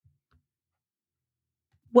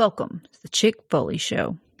Welcome to the Chick Foley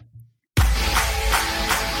Show.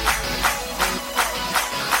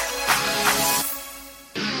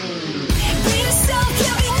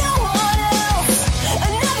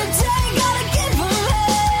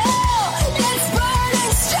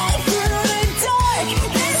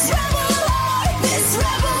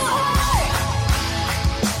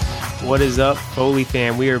 What is up, Foley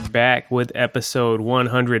fam? We are back with episode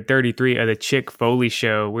 133 of the Chick Foley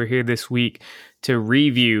Show. We're here this week to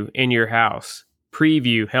review In Your House,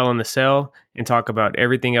 preview Hell in a Cell, and talk about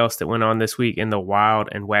everything else that went on this week in the wild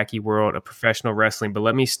and wacky world of professional wrestling. But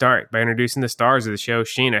let me start by introducing the stars of the show.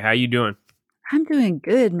 Sheena, how you doing? I'm doing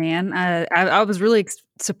good, man. I was really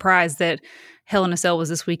surprised that Hell in a Cell was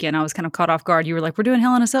this weekend. I was kind of caught off guard. You were like, we're doing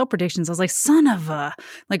Hell in a Cell predictions. I was like, son of a...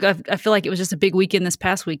 Like, I feel like it was just a big weekend this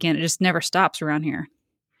past weekend. It just never stops around here.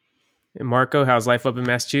 And Marco, how's life up in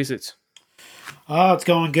Massachusetts? Oh, it's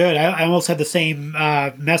going good. I almost had the same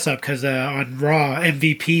mess up because on Raw,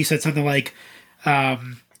 MVP said something like Hell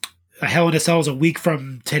in a Cell is a week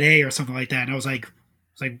from today or something like that. And I was like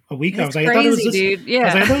a week. It's I was like, crazy, I thought it was this, dude. Yeah. I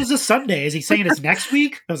was like, I thought it was this Sunday. Is he saying it's next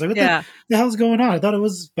week? I was like, what the hell's going on? I thought it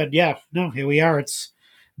was, but yeah, no, here we are. It's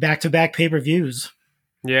back-to-back pay-per-views.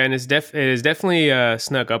 Yeah, and it is definitely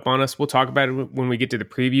snuck up on us. We'll talk about it when we get to the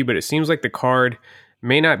preview, but it seems like the card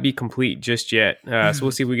may not be complete just yet. So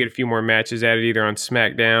we'll see if we get a few more matches added either on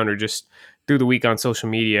SmackDown or just through the week on social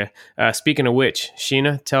media. Speaking of which,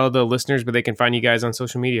 Sheena, tell the listeners where they can find you guys on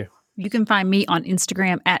social media. You can find me on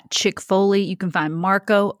Instagram at Chick Foley. You can find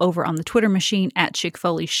Marco over on the Twitter machine at Chick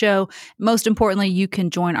Foley Show. Most importantly, you can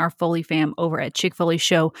join our Foley fam over at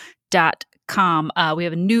chickfoleyshow.com. We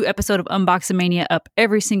have a new episode of Unboxing Mania up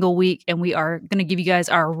every single week, and we are going to give you guys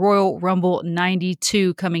our Royal Rumble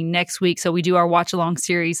 92 coming next week. So we do our watch-along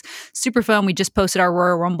series. Super fun. We just posted our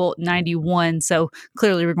Royal Rumble 91, so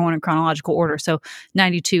clearly we're going in chronological order. So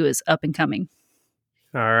 92 is up and coming.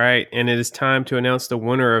 All right, and it is time to announce the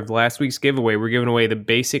winner of last week's giveaway. We're giving away the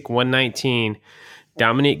Basic 119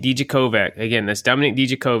 Dominic Dijakovac. Again, that's Dominic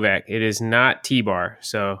Dijakovac. It is not T-Bar.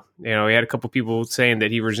 So, we had a couple people saying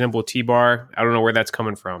that he resembled T-Bar. I don't know where that's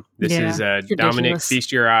coming from. This is Dominic,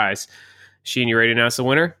 feast your eyes. Sheen, you ready to announce the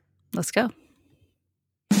winner? Let's go.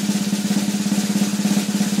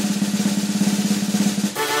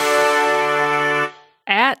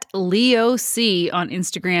 At Leo C on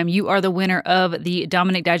Instagram, you are the winner of the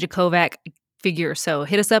Dominic Dijakovac figure. So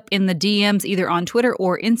hit us up in the DMs either on Twitter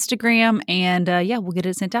or Instagram, and we'll get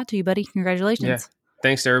it sent out to you, buddy. Congratulations. Yeah.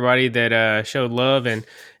 Thanks to everybody that showed love and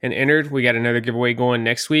entered. We got another giveaway going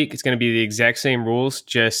next week. It's going to be the exact same rules.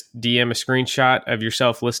 Just DM a screenshot of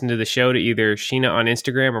yourself listening to the show to either Sheena on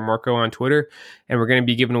Instagram or Marco on Twitter. And we're going to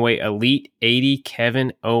be giving away Elite 80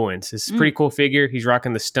 Kevin Owens. This is a pretty cool figure. He's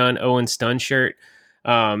rocking the Stun Owens Stun shirt.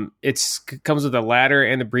 It comes with a ladder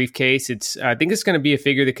and the briefcase. I think it's going to be a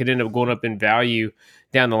figure that could end up going up in value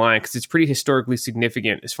down the line because it's pretty historically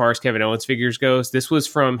significant as far as Kevin Owens figures goes. This was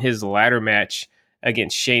from his ladder match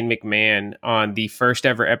against Shane McMahon on the first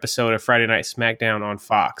ever episode of Friday Night SmackDown on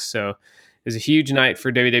Fox. So it was a huge night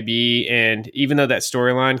for WWE, and even though that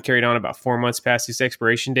storyline carried on about 4 months past its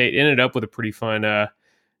expiration date, it ended up with a pretty fun, a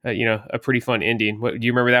pretty fun ending. Do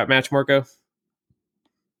you remember that match, Marco?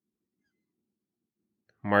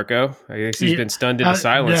 Marco, I guess he's been stunned into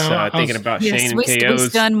silence, thinking about Shane and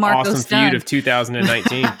KO's awesome feud of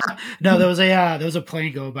 2019. No, there was a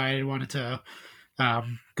plane go by. I didn't want it to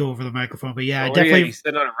go over the microphone, but yeah, definitely. You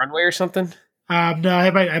sitting on a runway or something? No, I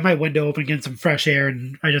had my window open, getting some fresh air,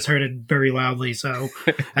 and I just heard it very loudly, so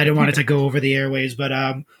I didn't want it to go over the airways. But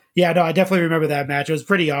I definitely remember that match. It was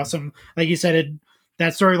pretty awesome. Like you said,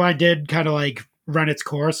 that storyline did kind of like run its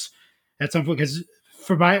course at some point, because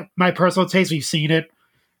for my personal taste, we've seen it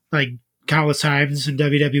like countless times in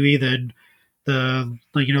WWE. The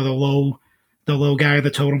low guy on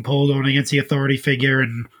the totem pole going against the authority figure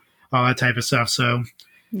and all that type of stuff. So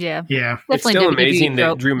yeah, it's still amazing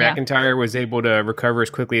that Drew McIntyre was able to recover as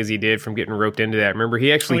quickly as he did from getting roped into that. Remember,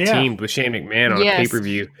 he actually teamed with Shane McMahon on a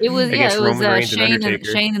pay-per-view. It was Roman Reigns and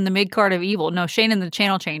Undertaker. Shane in the mid card of evil. No, Shane in the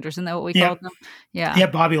Channel Changers. Isn't that what we called them? Yeah,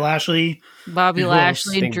 Bobby Lashley. I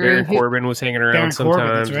think Drew. Baron Corbin was hanging around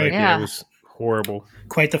sometimes. Corbin, right. It was horrible.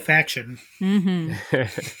 Quite the faction. Mm-hmm.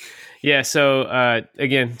 Yeah, so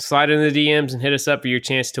again, slide in the DMs and hit us up for your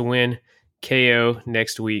chance to win KO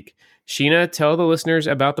next week. Sheena, tell the listeners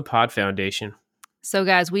about the Pod Foundation. So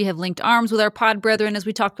guys, we have linked arms with our pod brethren as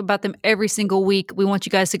we talk about them every single week. We want you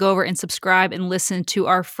guys to go over and subscribe and listen to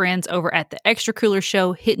our friends over at the Extra Cooler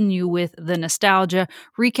Show, hitting you with the nostalgia,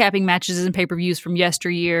 recapping matches and pay-per-views from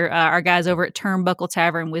yesteryear. Our guys over at Turnbuckle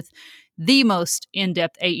Tavern with the most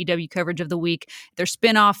in-depth AEW coverage of the week. Their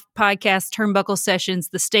spin-off podcast, Turnbuckle Sessions,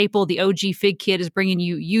 The Staple, the OG Fig Kid is bringing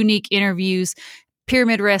you unique interviews.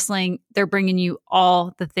 Pyramid Wrestling, they're bringing you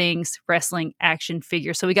all the things wrestling action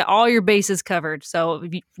figures. So we got all your bases covered. So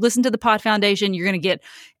if you listen to the Pod Foundation, you're going to get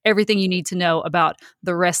everything you need to know about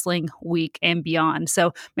the wrestling week and beyond.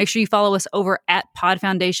 So make sure you follow us over at Pod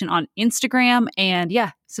Foundation on Instagram, and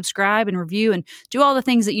subscribe and review and do all the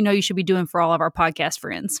things that you should be doing for all of our podcast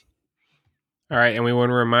friends. All right, and we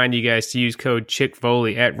want to remind you guys to use code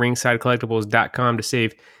ChickFoley at ringsidecollectibles.com to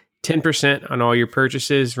save 10% on all your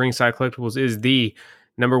purchases. Ringside Collectibles is the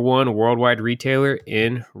 #1 worldwide retailer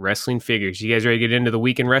in wrestling figures. You guys ready to get into the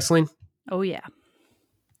week in wrestling? Oh, yeah.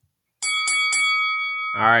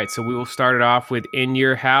 All right, so we will start it off with In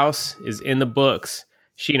Your House is in the books.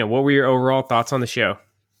 Sheena, what were your overall thoughts on the show?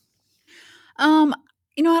 I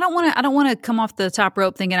don't want to come off the top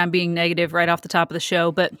rope thinking I'm being negative right off the top of the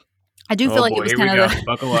show, but I do feel like it was kind of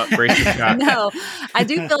buckle up, brace your shot. No, I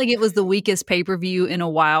do feel like it was the weakest pay-per-view in a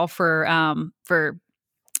while for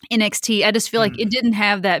NXT. I just feel like it didn't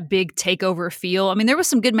have that big takeover feel. I mean, there was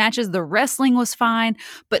some good matches. The wrestling was fine,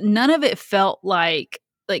 but none of it felt like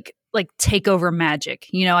takeover magic.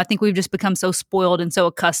 I think we've just become so spoiled and so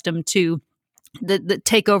accustomed to the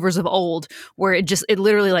takeovers of old, where it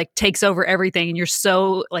literally like takes over everything, and you're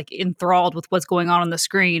so like enthralled with what's going on the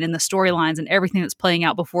screen and the storylines and everything that's playing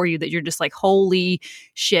out before you that you're just like, holy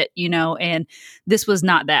shit, and this was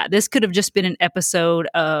not that. This could have just been an episode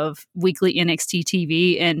of weekly NXT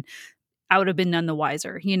TV, and I would have been none the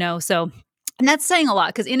wiser, so. And that's saying a lot,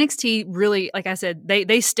 because NXT really, like I said,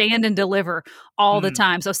 they stand and deliver all the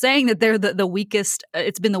time. So saying that they're the weakest,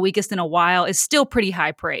 it's been the weakest in a while, is still pretty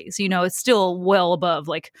high praise. It's still well above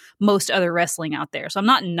like most other wrestling out there. So I'm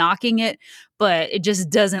not knocking it, but it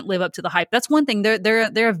just doesn't live up to the hype. That's one thing.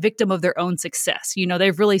 They're a victim of their own success.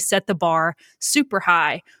 They've really set the bar super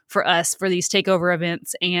high for us for these takeover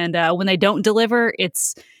events. And when they don't deliver,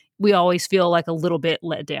 we always feel like a little bit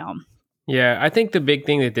let down. Yeah, I think the big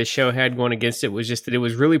thing that this show had going against it was just that it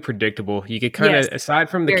was really predictable. You could kind of, aside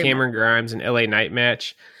from the Cameron Grimes and LA Knight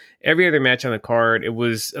match, every other match on the card, it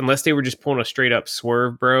was, unless they were just pulling a straight up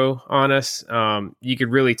swerve bro on us, you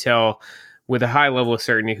could really tell with a high level of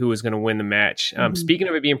certainty who was going to win the match. Speaking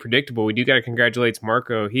of it being predictable, we do got to congratulate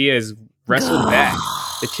Marco. He has wrestled back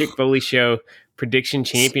the Chick Foley Show Prediction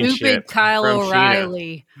Championship. Stupid Kyle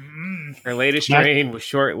O'Reilly. Her latest reign was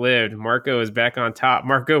short-lived. Marco is back on top.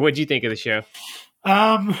 Marco, what'd you think of the show?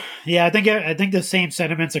 I think the same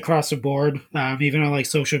sentiments across the board. Even on like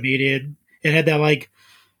social media, it had that like,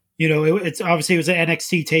 it's obviously it was an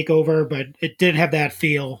NXT takeover, but it didn't have that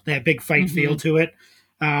feel, that big fight feel to it.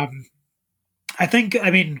 I think,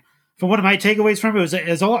 from one of my takeaways from it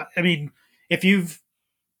was all. I mean, if you've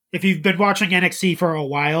been watching NXT for a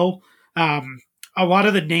while, a lot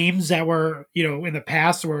of the names that were, in the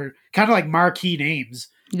past were kind of like marquee names.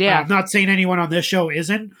 Yeah. I'm not saying anyone on this show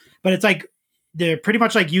isn't, but it's like they're pretty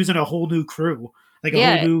much like using a whole new crew, like a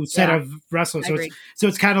whole new set of wrestlers. So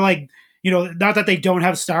it's kind of like, not that they don't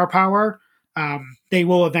have star power. They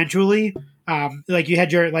will eventually. Like you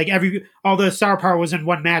had all the star power was in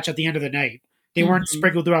one match at the end of the night. They weren't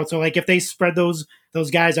sprinkled throughout. So like if they spread those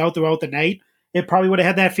guys out throughout the night, it probably would have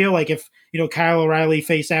had that feel like if, Kyle O'Reilly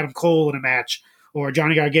faced Adam Cole in a match, or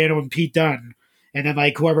Johnny Gargano and Pete Dunne. And then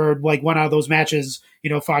like whoever like won out of those matches,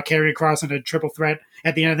 fought Karrion Kross in a triple threat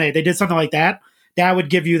at the end of the day. They did something like that. That would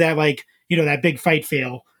give you that like, that big fight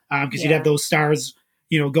feel. Because you'd have those stars,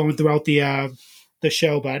 going throughout the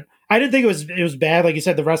show. But I didn't think it was bad. Like you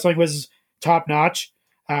said, the wrestling was top notch.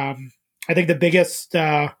 I think the biggest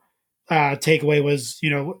takeaway was,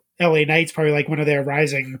 LA Knight's probably like one of their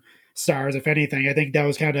rising stars, if anything. I think that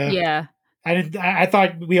was kind of I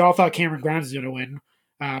thought we all thought Cameron Grimes was going to win.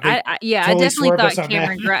 I definitely thought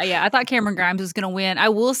I thought Cameron Grimes was going to win. I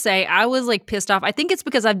will say I was like pissed off. I think it's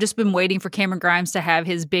because I've just been waiting for Cameron Grimes to have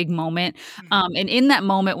his big moment. And in that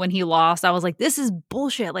moment when he lost, I was like, this is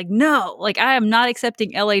bullshit. Like, no, like I am not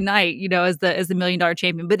accepting LA Knight, as the $1 million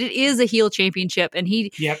champion, but it is a heel championship. And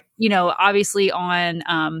he, obviously on,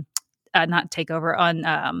 not takeover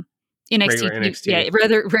on, NXT,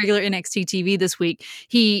 regular NXT TV this week.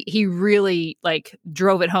 He really like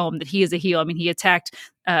drove it home that he is a heel. I mean, he attacked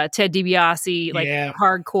Ted DiBiase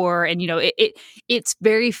hardcore, and it's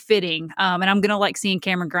very fitting. And I'm gonna like seeing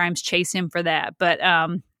Cameron Grimes chase him for that. But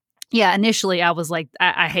initially I was like,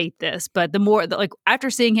 I hate this, but the more after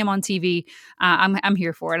seeing him on TV, I'm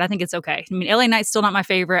here for it. I think it's okay. I mean, LA Knight's still not my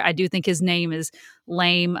favorite. I do think his name is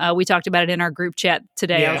lame. We talked about it in our group chat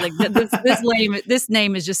today. I was like, this lame. This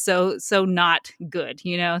name is just so not good,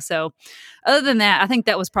 So other than that, I think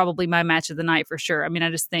that was probably my match of the night for sure. I mean, I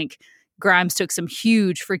just think Grimes took some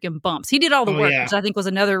huge freaking bumps. He did all the work, which I think was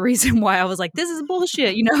another reason why I was like, this is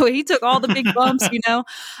bullshit. He took all the big bumps,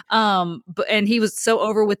 and he was so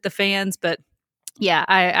over with the fans. But yeah,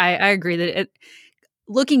 I agree that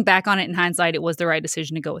looking back on it in hindsight, it was the right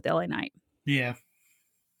decision to go with LA Knight. Yeah.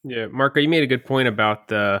 Yeah. Marco, you made a good point about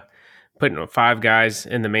putting 5 guys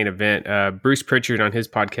in the main event. Bruce Pritchard on his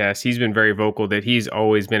podcast, he's been very vocal that he's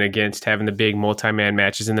always been against having the big multi-man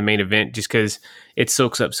matches in the main event just because it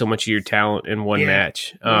soaks up so much of your talent in one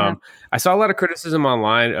match. I saw a lot of criticism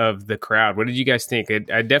online of the crowd. What did you guys think? It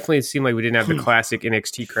definitely seemed like we didn't have the classic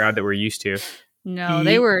NXT crowd that we're used to. No,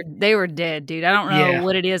 they were dead, dude. I don't know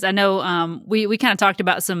what it is. I know we kind of talked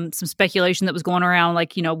about some speculation that was going around,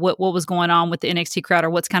 like, what was going on with the NXT crowd or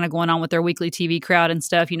what's kind of going on with their weekly TV crowd and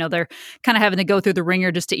stuff. They're kind of having to go through the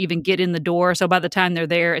ringer just to even get in the door. So by the time they're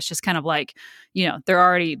there, it's just kind of like, they're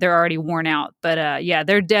already worn out. But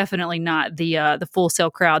they're definitely not the Full Sail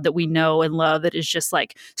crowd that we know and love that is just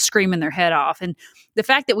like screaming their head off. And the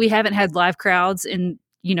fact that we haven't had live crowds in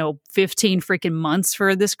 15 freaking months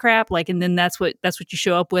for this crap, like, and then that's what you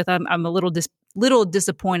show up with. I'm a little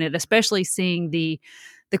disappointed, especially seeing the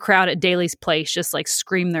crowd at Daly's Place just like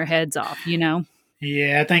scream their heads off.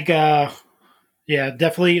 Yeah, I think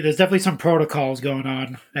definitely there's definitely some protocols going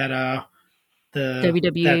on at the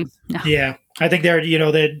WWE. I think they're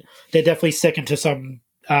definitely sticking to some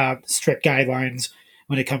strict guidelines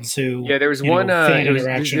when it comes to there was one fan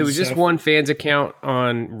it was just one fans account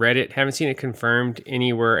on Reddit. Haven't seen it confirmed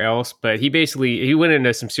anywhere else, but he went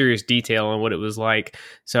into some serious detail on what it was like.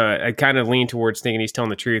 So I kind of lean towards thinking he's telling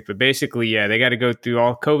the truth. But basically, they got to go through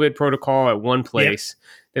all COVID protocol at one place. Yep.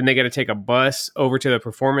 Then they got to take a bus over to the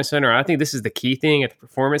Performance Center. I think this is the key thing at the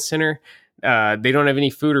Performance Center. They don't have any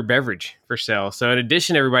food or beverage for sale. So in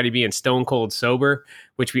addition to everybody being stone cold sober,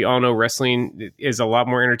 which we all know wrestling is a lot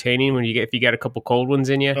more entertaining if you got a couple cold ones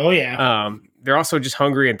in you. Oh yeah. They're also just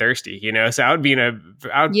hungry and thirsty, So I would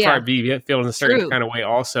probably be feeling a certain kind of way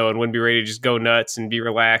also, and wouldn't be ready to just go nuts and be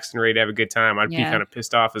relaxed and ready to have a good time. I'd be kind of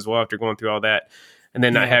pissed off as well after going through all that. And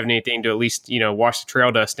then not having anything to at least, wash the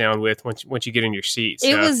trail dust down with once you get in your seat. So.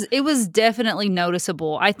 It was definitely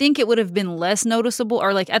noticeable. I think it would have been less noticeable,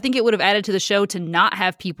 or I think it would have added to the show to not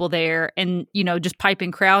have people there and, just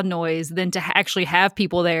piping crowd noise than to actually have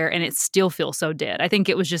people there and it still feels so dead. I think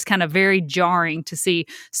it was just kind of very jarring to see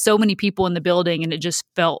so many people in the building and it just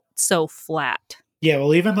felt so flat. Yeah,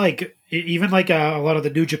 well, even like a lot of the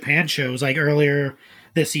New Japan shows, like earlier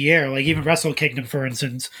this year, like even Wrestle Kingdom, for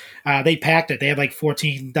instance, they packed it. They had like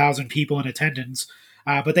 14,000 people in attendance,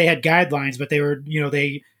 but they had guidelines. But they were,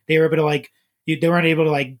 they were able to they weren't able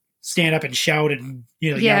to stand up and shout and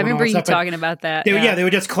I remember you talking about that. They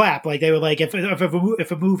would just clap. Like they would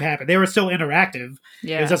if a move happened, they were still interactive.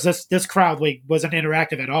 Yeah, it was just this crowd wasn't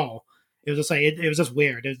interactive at all. It was just it was just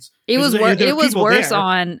weird. It was worse there.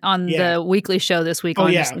 on the weekly show this week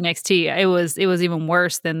on NXT. It was even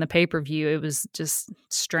worse than the pay-per-view. It was just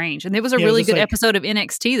strange. And it was a really good episode of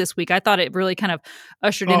NXT this week. I thought it really kind of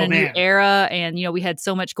ushered in a new era. And, we had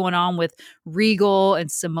so much going on with Regal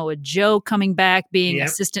and Samoa Joe coming back, being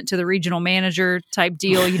assistant to the regional manager type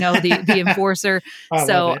deal, the enforcer.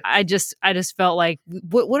 So I just felt like,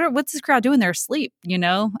 what's this crowd doing? They're asleep,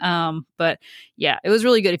 But yeah, it was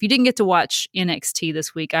really good. If you didn't get to watch NXT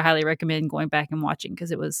this week, I highly recommend going back and watching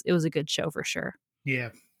because it was a good show for sure. Yeah.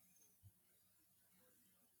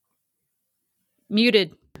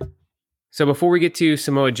 Muted. So before we get to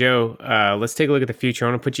Samoa Joe, let's take a look at the future. I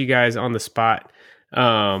want to put you guys on the spot.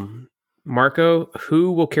 Marco,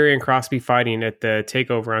 who will Karrion Kross be fighting at the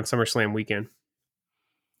TakeOver on SummerSlam weekend?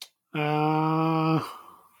 I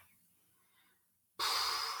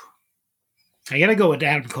gotta go with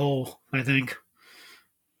Adam Cole, I think.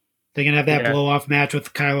 They're going to have that blow-off match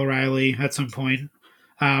with Kyle O'Reilly at some point.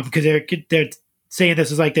 Because they're saying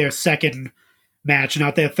this is like their second match,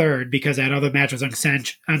 not their third, because that other match was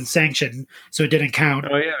unsanctioned, so it didn't count.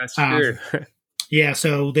 Oh, yeah, that's true. Yeah,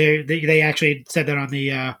 so they actually said that on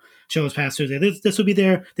the show this past Tuesday. This will be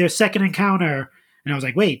their second encounter. And I was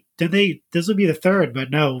like, wait, this will be the third,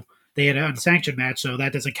 but no, they had an unsanctioned match, so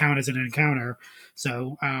that doesn't count as an encounter.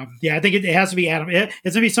 So, I think it has to be Adam. It's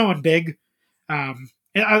going to be someone big.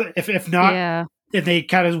 If not, if they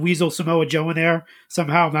kind of weasel Samoa Joe in there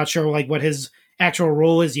somehow, I'm not sure what his actual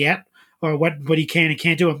role is yet, or what he can and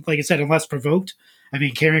can't do. Like I said, unless provoked. I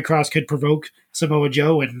mean, Karrion Kross could provoke Samoa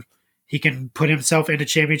Joe, and he can put himself in a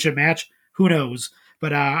championship match. Who knows?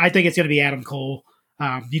 But I think it's going to be Adam Cole.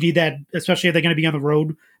 You need that, especially if they're going to be on the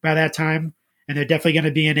road by that time, and they're definitely going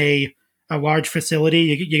to be in a large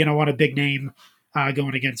facility. You're going to want a big name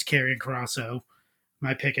going against Karrion Kross. So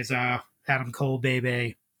my pick is Adam Cole,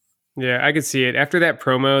 baby. Yeah, I could see it. After that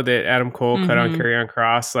promo that Adam Cole cut on Mm-hmm. Karrion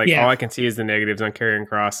Kross, like Yeah. all I can see is the negatives on Karrion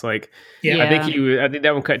Kross. Like Yeah. I think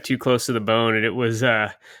that one cut too close to the bone, and it was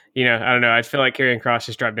I don't know. I feel like Karrion Kross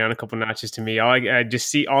just dropped down a couple notches to me. I just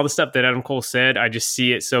see all the stuff that Adam Cole said. I just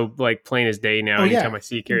see it so like plain as day now. Oh, yeah. Anytime I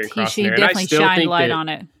see Karrion Kross in He there, and I definitely still shined think light that. on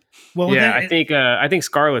it. Well, Yeah, I think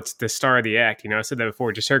Scarlett's the star of the act. I said that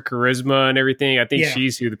before. Just her charisma and everything. I think Yeah.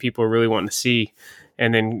 she's who the people are really wanting to see.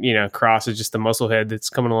 And then Cross is just the musclehead that's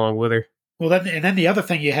coming along with her. Well, then the other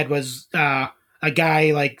thing you had was a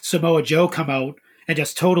guy like Samoa Joe come out and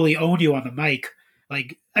just totally own you on the mic.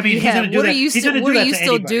 Like, I mean, he's going to do that. He's going to do that to What are you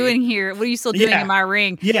still anybody. doing here? What are you still doing in my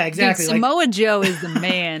ring? Yeah, exactly. Dude, Samoa Joe is the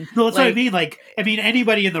man. No, that's what I mean. Like, I mean,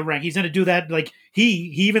 anybody in the ring, he's going to do that. Like, he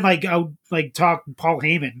even talked Paul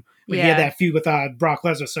Heyman when he had that feud with Brock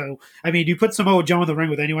Lesnar. So, I mean, you put Samoa Joe in the ring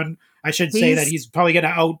with anyone, I should say that he's probably going to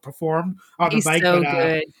outperform on the mic. So but,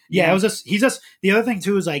 good. Yeah, he's just the other thing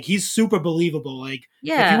too is like he's super believable. Like,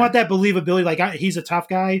 if you want that believability, like he's a tough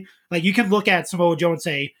guy. Like, you can look at Samoa Joe and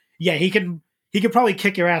say, yeah, he could probably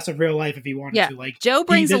kick your ass in real life if he wanted to. Like, Joe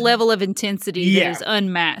brings a level of intensity that is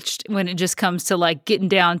unmatched when it just comes to like getting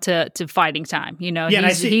down to fighting time.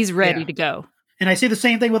 He's ready to go. And I see the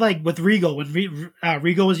same thing with Regal when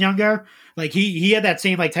Regal was younger. Like he had that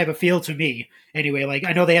same like type of feel to me. Anyway, like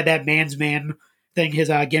I know they had that man's man thing, his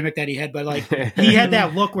gimmick that he had, but like he had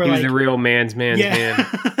that look where he was like the real man's man.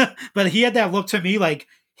 But he had that look to me like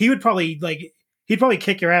he'd probably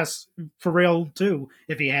kick your ass for real too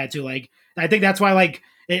if he had to. Like I think that's why like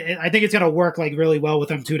I think it's gonna work like really well with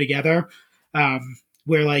them two together.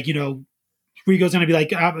 Where like Regal's gonna be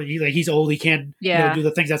like he's old, he can't do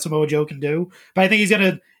the things that Samoa Joe can do. But I think he's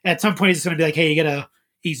gonna at some point he's gonna be like, hey, you gotta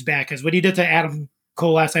ease back, because what he did to Adam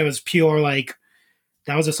Cole last night was pure like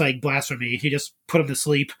that was just like blasphemy. He just put him to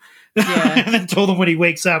sleep and then told him when he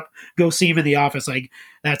wakes up, go see him in the office, like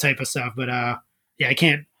that type of stuff. But I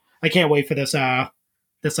can't wait for this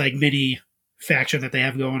this like mini faction that they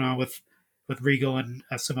have going on with Regal and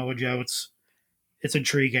Samoa Joe. It's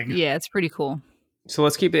intriguing. Yeah, it's pretty cool. So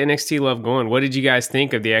let's keep the NXT love going. What did you guys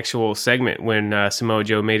think of the actual segment when Samoa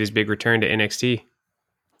Joe made his big return to NXT?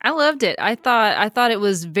 I loved it. I thought it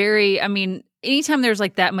was very, I mean, anytime there's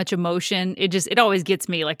like that much emotion, it always gets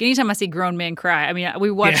me. Like anytime I see grown men cry. I mean,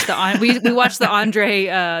 we watched we watched the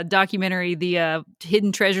Andre documentary, the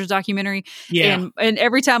Hidden Treasures documentary. Yeah. And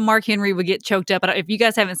every time Mark Henry would get choked up, if you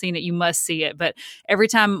guys haven't seen it, you must see it. But every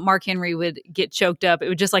time Mark Henry would get choked up, it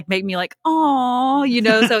would just like make me like, oh,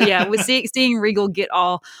 So yeah, with seeing Regal get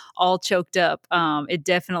all choked up, it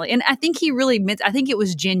definitely, and I think he really meant. I think it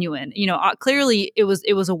was genuine. Clearly it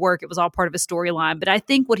was a work. It was all part of a storyline. But I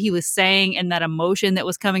think what he was saying and that emotion that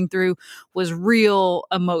was coming through was real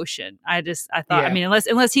emotion. I thought, I mean,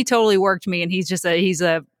 unless he totally worked me and he's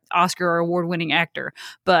a Oscar award winning actor,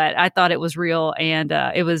 but I thought it was real, and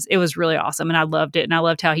it was really awesome, and I loved it, and I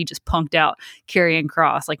loved how he just punked out Karrion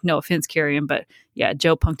Kross. Like, no offense, Karrion, but yeah,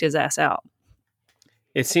 Joe punked his ass out.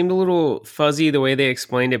 It seemed a little fuzzy the way they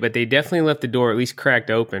explained it, but they definitely left the door at least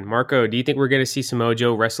cracked open. Marco, do you think we're going to see Samoa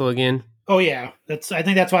Joe wrestle again? Oh yeah, I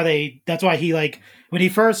think that's why he like when he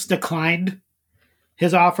first declined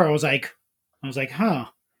his offer, I was like, huh. I was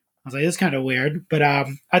like, this is kind of weird, but I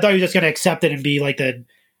thought he was just going to accept it and be like the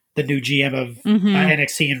new GM of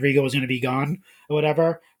NXT, and Regal was going to be gone or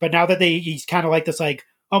whatever. But now that he's kind of like this, like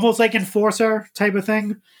almost like enforcer type of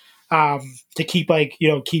thing, to keep like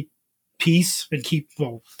keep peace and keep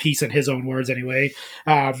peace in his own words anyway.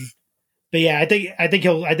 But yeah, I think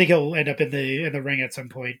he'll end up in the ring at some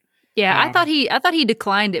point. Yeah, I thought he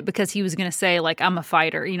declined it because he was going to say like, I'm a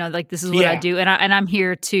fighter, like this is what I do, and I'm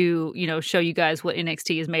here to show you guys what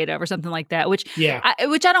NXT is made of or something like that. Which I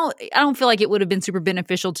don't feel like it would have been super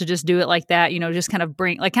beneficial to just do it like that. Just kind of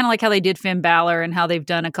bring kind of like how they did Finn Balor and how they've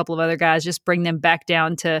done a couple of other guys, just bring them back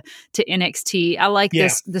down to NXT. I like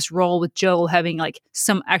this role with Joe having like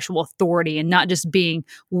some actual authority and not just being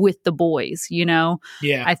with the boys. Yeah,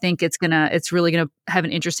 I think it's really gonna have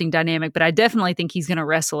an interesting dynamic, but I definitely think he's gonna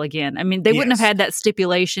wrestle again. I mean, they wouldn't have had that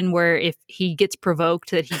stipulation where if he gets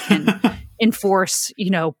provoked that he can enforce,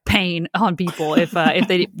 pain on people if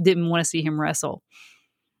they didn't want to see him wrestle.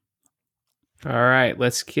 All right,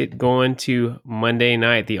 let's get going to Monday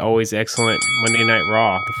night, the always excellent Monday Night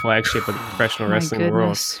Raw, the flagship of the professional wrestling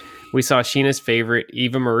world. We saw Sheena's favorite,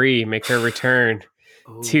 Eva Marie, make her return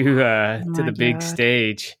to the big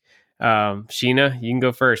stage. Sheena, you can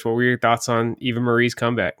go first. What were your thoughts on Eva Marie's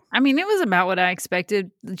comeback? I mean, it was about what I expected.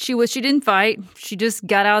 She didn't fight. She just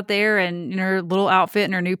got out there and in her little outfit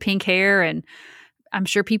and her new pink hair, and I'm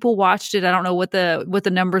sure people watched it. I don't know what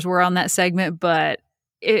the numbers were on that segment, but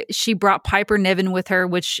she brought Piper Niven with her,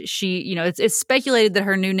 which she, it's speculated that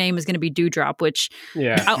her new name is going to be Doudrop, which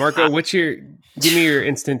Marco, give me your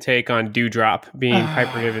instant take on Doudrop being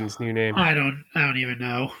Piper Niven's new name? I don't even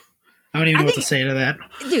know. I don't even know what to say to that.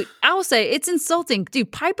 Dude, I will say it's insulting.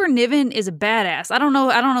 Dude, Piper Niven is a badass. I don't know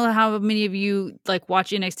how many of you like watch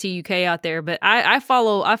NXT UK out there, but I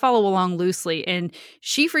follow along loosely. And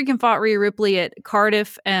she freaking fought Rhea Ripley at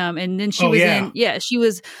Cardiff. And then she she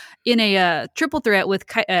was in a triple threat with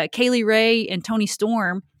Kaylee Ray and Toni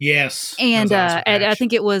Storm. Yes. And I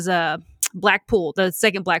think it was Blackpool, the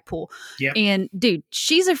second Blackpool. Yeah. And dude,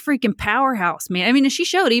 she's a freaking powerhouse, man. I mean, she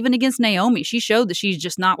showed even against Naomi, she showed that she's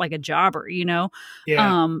just not like a jobber,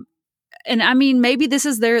 Yeah. And I mean, maybe this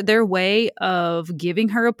is their way of giving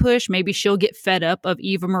her a push. Maybe she'll get fed up of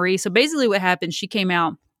Eva Marie. So basically what happened, she came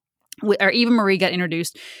out or Eva Marie got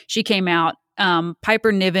introduced. She came out,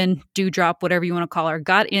 Piper Niven, Doudrop, whatever you want to call her,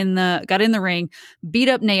 got in the ring, beat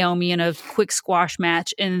up Naomi in a quick squash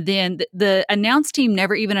match, and then the announce team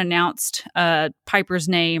never even announced Piper's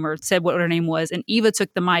name or said what her name was. And Eva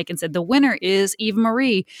took the mic and said, "The winner is Eva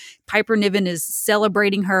Marie." Piper Niven is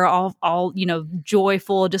celebrating her, all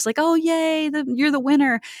joyful, just like, "Oh yay, you're the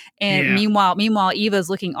winner!" And meanwhile,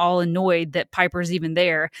 Eva's looking all annoyed that Piper's even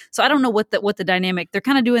there. So I don't know what the dynamic. They're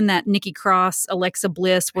kind of doing that Nikki Cross, Alexa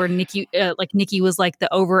Bliss, where Nikki was like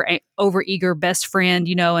the over eager best friend,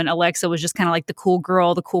 and Alexa was just kind of like the cool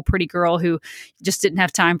girl, the cool pretty girl who just didn't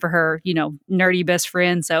have time for her, nerdy best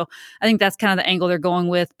friend. So I think that's kind of the angle they're going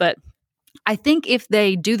with. But I think if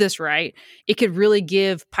they do this right, it could really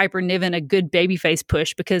give Piper Niven a good babyface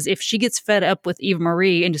push, because if she gets fed up with Eva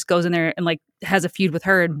Marie and just goes in there and like has a feud with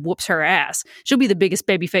her and whoops her ass, she'll be the biggest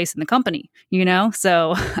babyface in the company,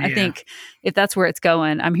 So I think if that's where it's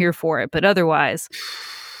going, I'm here for it. But otherwise,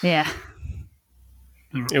 yeah.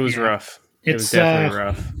 It was rough. It was definitely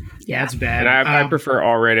rough. Yeah, it's bad. And I prefer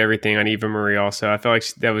all red everything on Eva Marie also. I feel like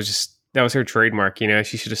that was her trademark,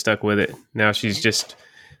 She should have stuck with it. Now she's just,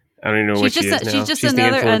 I don't even know what she is now. She's just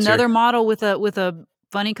another model with a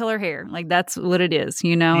funny color hair. Like that's what it is,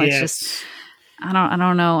 It's just I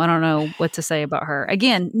don't know what to say about her.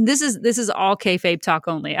 Again, this is all kayfabe talk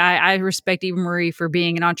only. I respect Eva Marie for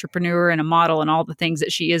being an entrepreneur and a model and all the things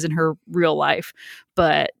that she is in her real life,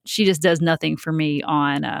 but she just does nothing for me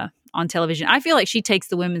on television. I feel like she takes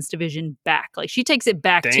the women's division back. Like she takes it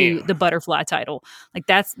back to the butterfly title. Like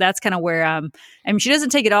that's kind of where I mean, she doesn't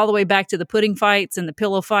take it all the way back to the pudding fights and the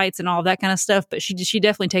pillow fights and all that kind of stuff, but she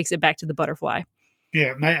definitely takes it back to the butterfly.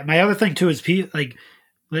 Yeah, my other thing too is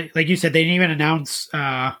like you said, they didn't even announce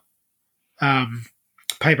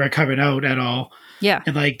Piper coming out at all. Yeah,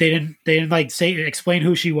 and like they didn't like explain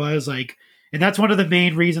who she was, like, and that's one of the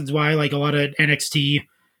main reasons why like a lot of NXT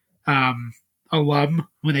alum,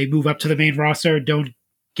 when they move up to the main roster, don't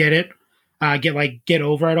get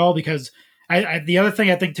over at all, because I the other thing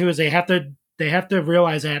I think too is they have to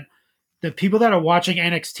realize that the people that are watching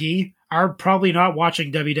NXT are probably not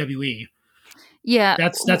watching WWE. Yeah,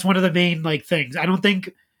 that's one of the main like things. I don't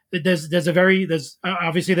think there's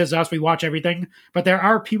obviously there's us, we watch everything, but there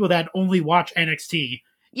are people that only watch NXT.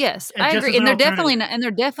 Yes, I agree, and they're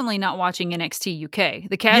definitely not watching NXT UK.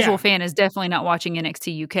 The casual fan is definitely not watching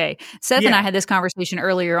NXT UK. Seth and I had this conversation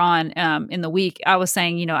earlier on in the week. I was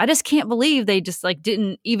saying, I just can't believe they just like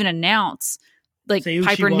didn't even announce like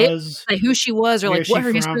Piper who she was, or like what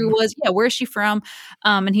her history was. Yeah, where is she from?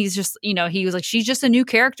 And he's just, he was like, she's just a new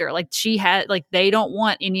character. Like they don't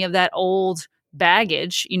want any of that old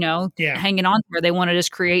baggage, hanging on to her. They want to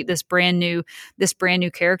just create this brand new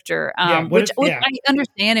character, which I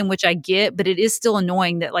understand and which I get, but it is still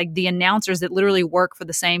annoying that like the announcers that literally work for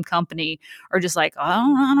the same company are just like, I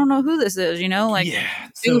don't know who this is, like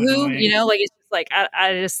so who, like it's just like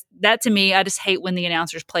I just, that to me, I just hate when the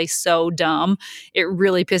announcers play so dumb. It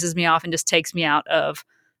really pisses me off and just takes me out of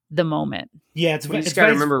the moment. Yeah, you just got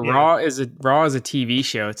to remember, Raw is a TV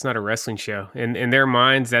show. It's not a wrestling show. In their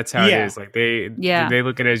minds, that's how it is. Like they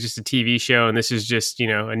look at it as just a TV show, and this is just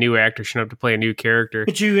a new actor showing up to play a new character.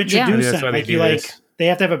 But you introduce them, like they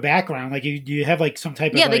have to have a background. Like you have like some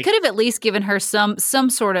type of they could have at least given her some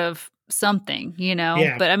sort of something,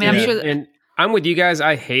 Yeah, but I mean, I'm sure. And I'm with you guys.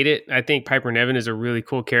 I hate it. I think Piper Niven is a really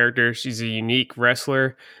cool character. She's a unique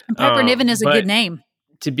wrestler. And Piper Niven is a good name.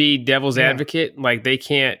 To be devil's advocate, like they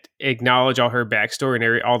can't acknowledge all her backstory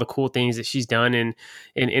and all the cool things that she's done in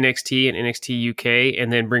NXT and NXT UK,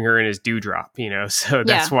 and then bring her in as Doudrop, So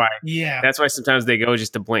that's why sometimes they go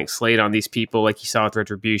just a blank slate on these people, like you saw with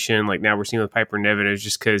Retribution. Like now we're seeing with Piper Niven, it's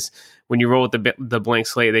just because when you roll with the blank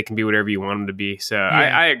slate, they can be whatever you want them to be. So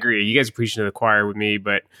I agree. You guys are preaching to the choir with me,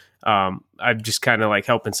 but I'm just kind of like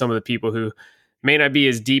helping some of the people who may not be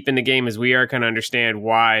as deep in the game as we are, kind of understand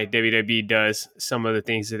why WWE does some of the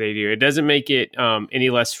things that they do. It doesn't make it any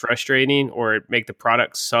less frustrating or make the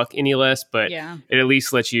product suck any less, but Yeah. it at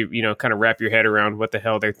least lets you, kind of wrap your head around what the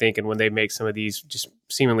hell they're thinking when they make some of these just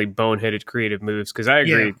seemingly boneheaded creative moves. Because I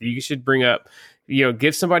agree, you should bring up,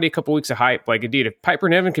 give somebody a couple weeks of hype. Like, indeed, if Piper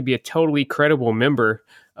Niven could be a totally credible member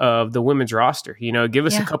of the women's roster, give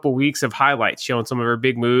us a couple weeks of highlights showing some of her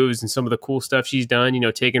big moves and some of the cool stuff she's done,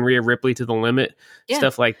 taking Rhea Ripley to the limit,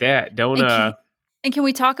 stuff like that. And can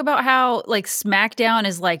we talk about how like SmackDown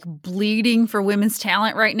is like bleeding for women's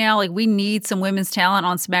talent right now? Like, we need some women's talent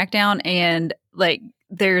on SmackDown, and like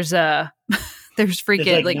there's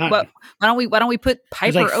freaking like none. why don't we put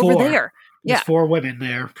Piper over there? There's 4 women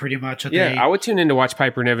there, pretty much. I would tune in to watch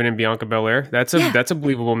Piper Niven and Bianca Belair. That's a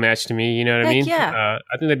believable match to me. You know what I mean? Yeah.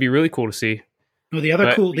 I think that'd be really cool to see. Well, the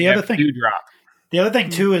other thing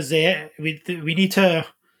too is that we need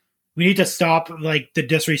to stop like the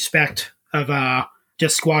disrespect of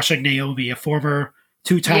just squashing Naomi, a former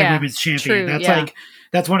 2-time women's champion.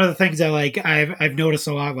 That's one of the things that like I've noticed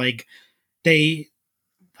a lot. Like, they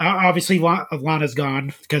obviously Lana's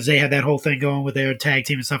gone because they had that whole thing going with their tag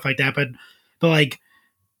team and stuff like that. But like,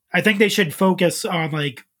 I think they should focus on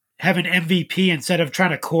like having MVP instead of trying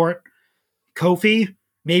to court Kofi.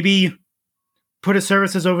 Maybe put his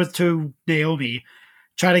services over to Naomi,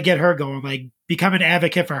 try to get her going, like become an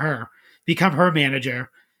advocate for her, become her manager,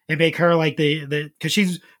 and make her like because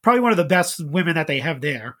she's probably one of the best women that they have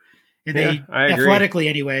there, and they athletically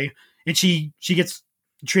anyway, and she gets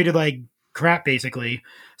treated like crap basically.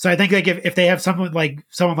 So I think like if they have someone like an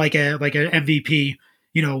MVP,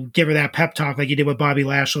 give her that pep talk like you did with Bobby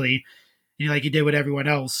Lashley, like you did with everyone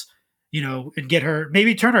else, and get her,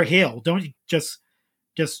 maybe turn her heel. Don't just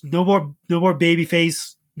no more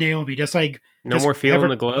babyface Naomi. No more feeling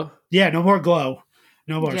the glow. Yeah, no more glow.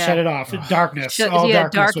 No more. Shut it off. Darkness. Darkness.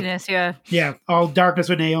 All darkness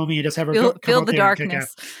with Naomi, and just have her feel the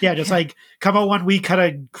darkness. Yeah, just like come out one week, cut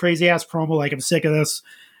a crazy ass promo like I'm sick of this,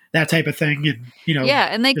 that type of thing, and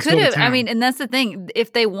and they could have. I mean, and that's the thing.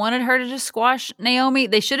 If they wanted her to just squash Naomi,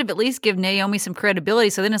 they should have at least give Naomi some credibility.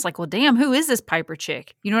 So then it's like, well, damn, who is this Piper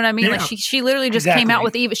chick? You know what I mean? Yeah. Like she literally just came out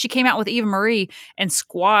with Eva. She came out with Eva Marie and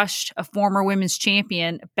squashed a former women's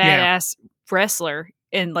champion, badass wrestler.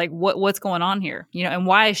 And like, what's going on here? And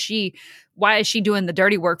why is she doing the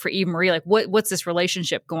dirty work for Eva Marie? Like, what's this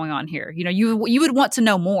relationship going on here? You would want to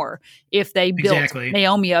know more if they built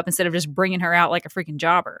Naomi up instead of just bringing her out like a freaking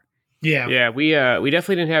jobber. Yeah. We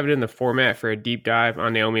definitely didn't have it in the format for a deep dive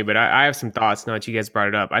on Naomi, but I have some thoughts now that you guys brought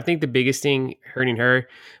it up. I think the biggest thing hurting her,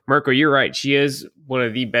 Mirko, you're right. She is one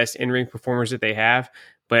of the best in-ring performers that they have.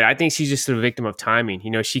 But I think she's just a victim of timing.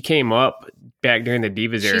 She came up back during the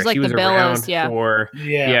Divas era. She's like she was the around Bellas, for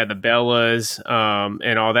the Bellas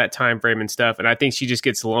and all that time frame and stuff. And I think she just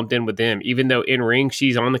gets lumped in with them, even though in ring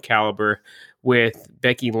she's on the caliber with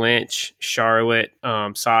Becky Lynch, Charlotte,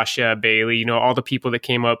 Sasha, Bayley. All the people that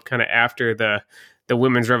came up kind of after the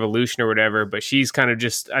women's revolution or whatever, but she's kind of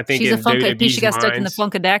just, I think, she's she got stuck in the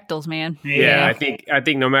Funkadactyls, man. Yeah, I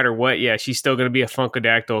think no matter what, she's still going to be a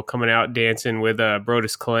Funkadactyl coming out dancing with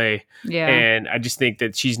Brodus Clay. Yeah, and I just think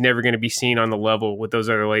that she's never going to be seen on the level with those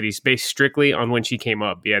other ladies, based strictly on when she came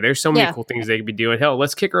up. Yeah, there's so many cool things they could be doing. Hell,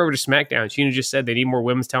 let's kick her over to SmackDown. Sheena just said they need more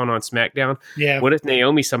women's talent on SmackDown. Yeah, what if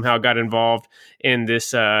Naomi somehow got involved in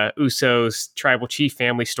this Usos Tribal Chief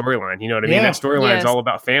family storyline? You know what I mean? That storyline is all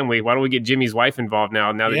about family. Why don't we get Jimmy's wife involved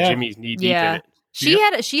now that Jimmy's knee deep in it?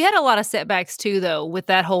 She had a lot of setbacks too, though, with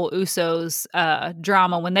that whole Usos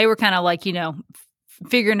drama when they were kind of like,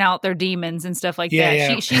 figuring out their demons and stuff like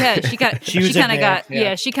that. She kind of got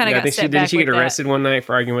set back. Did she get arrested one night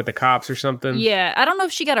for arguing with the cops or something? Yeah, I don't know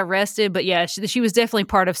if she got arrested, but she was definitely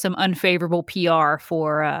part of some unfavorable PR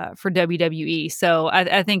for WWE. So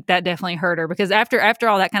I think that definitely hurt her, because after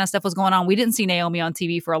all that kind of stuff was going on, we didn't see Naomi on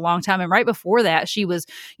TV for a long time, and right before that, she was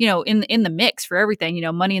in the mix for everything.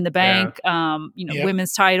 Money in the Bank,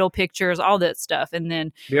 women's title pictures, all that stuff, and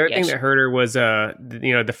then the other thing that hurt her was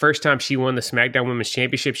the first time she won the SmackDown Women's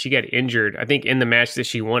Championship, she got injured, I think, in the match that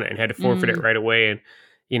she won it, and had to forfeit it right away.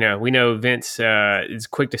 And we know Vince is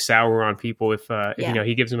quick to sour on people if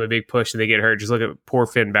he gives them a big push and they get hurt. Just look at poor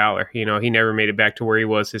Finn Balor. He never made it back to where he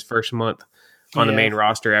was his first month on the main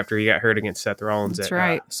roster after he got hurt against Seth Rollins at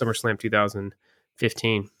SummerSlam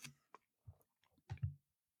 2015.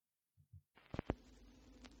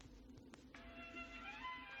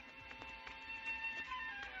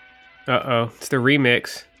 It's the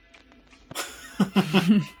remix.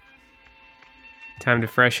 Time to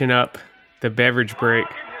freshen up the beverage break.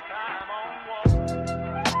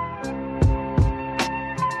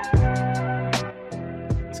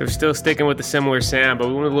 So we're still sticking with the similar sound, but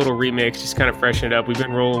we want a little remix, just kind of freshen it up. We've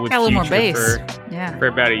been rolling with Got a little more Future bass. for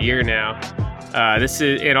about a year now. This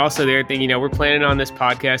is, and also the other thing, we're planning on this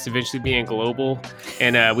podcast eventually being global,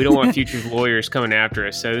 and we don't want Future's lawyers coming after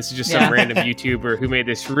us. So this is just some random YouTuber who made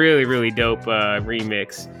this really, really dope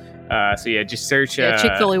remix. So yeah, just search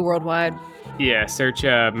Chick-fil-A Worldwide. Yeah, search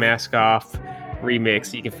Mask Off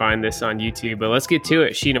remix. You can find this on YouTube. But let's get to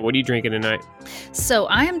it. Sheena, what are you drinking tonight? So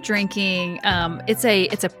I am drinking. It's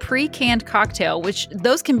a pre-canned cocktail, which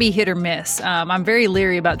those can be hit or miss. I'm very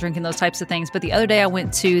leery about drinking those types of things. But the other day I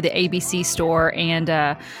went to the ABC store and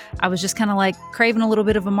I was just kind of like craving a little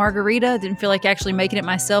bit of a margarita. Didn't feel like actually making it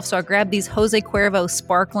myself, so I grabbed these Jose Cuervo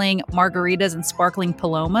sparkling margaritas and sparkling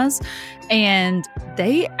palomas, and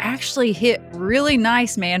they actually hit really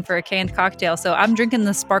nice, man, for a canned cocktail. So I'm drinking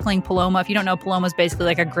the sparkling paloma. If you don't know, paloma is basically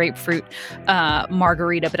like a grapefruit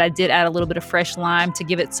margarita, but I did add a little bit of fresh lime to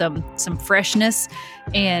give it some freshness.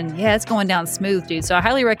 And yeah, it's going down smooth, dude. So I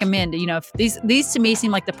highly recommend, if these to me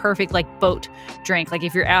seem like the perfect like boat drink. Like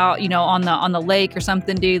if you're out, on the lake or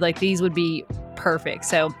something, dude, like these would be perfect.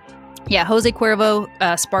 So yeah, Jose Cuervo,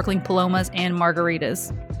 sparkling palomas and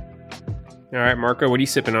margaritas. All right, Marco, what are you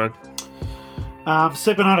sipping on? I'm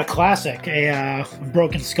sipping on a classic, a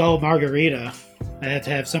Broken Skull margarita. I had to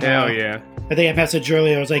have some. Hell yeah! I think I messaged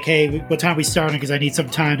earlier. I was like, "Hey, what time are we starting? Because I need some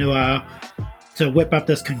time to whip up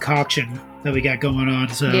this concoction that we got going on."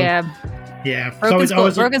 So yeah.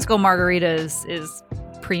 Broken Skull margarita is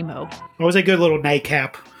primo. Always a good little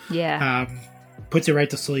nightcap. Yeah. Puts you right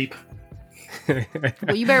to sleep.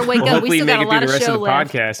 Well, you better wake up. We still got a lot of show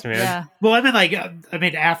left. Podcast, man. Yeah. Well, I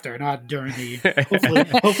mean after, not during the.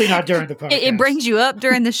 hopefully not during the podcast. It brings you up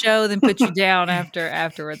during the show, then puts you down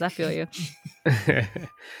afterwards. I feel you.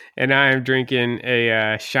 And I am drinking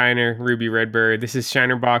a Shiner Ruby Redbird. This is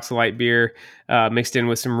Shiner Box Light Beer mixed in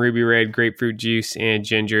with some Ruby Red grapefruit juice and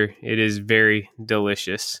ginger. It is very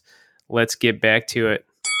delicious. Let's get back to it.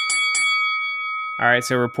 All right,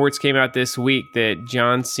 so reports came out this week that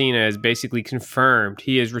John Cena has basically confirmed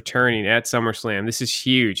he is returning at SummerSlam. This is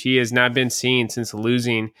huge. He has not been seen since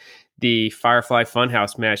losing the Firefly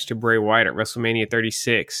Funhouse match to Bray Wyatt at WrestleMania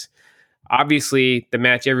 36. Obviously, the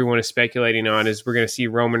match everyone is speculating on is we're going to see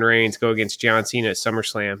Roman Reigns go against John Cena at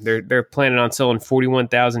SummerSlam. They're planning on selling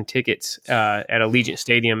 41,000 tickets at Allegiant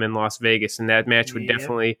Stadium in Las Vegas, and that match would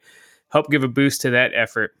definitely help give a boost to that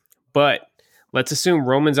effort. But let's assume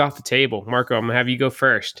Roman's off the table. Marco, I'm going to have you go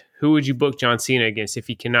first. Who would you book John Cena against if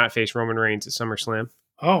he cannot face Roman Reigns at SummerSlam?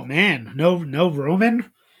 Oh, man. No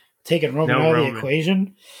Roman? Taking Roman out of the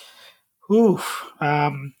equation? Oof.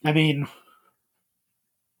 I mean,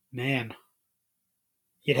 man.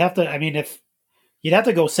 You'd have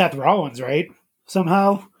to go Seth Rollins, right?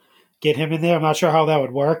 Somehow. Get him in there. I'm not sure how that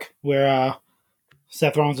would work, where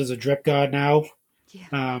Seth Rollins is a drip god now.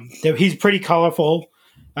 Yeah. He's pretty colorful.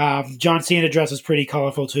 John Cena dress is pretty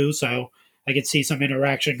colorful too, so I could see some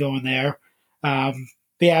interaction going there. But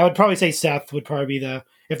yeah, I would probably say Seth would probably be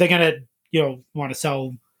if they're gonna, want to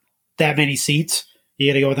sell that many seats, you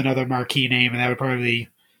got to go with another marquee name, and that would probably be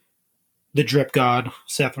the drip god,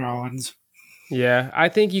 Seth Rollins. Yeah, I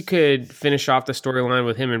think you could finish off the storyline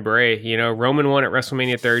with him and Bray. Roman won at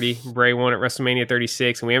WrestleMania 30, Bray won at WrestleMania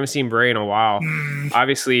 36, and we haven't seen Bray in a while.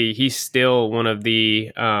 Obviously, he's still one of the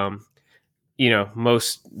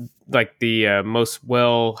most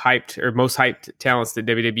well hyped or most hyped talents that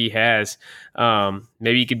WWE has.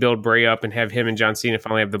 Maybe you could build Bray up and have him and John Cena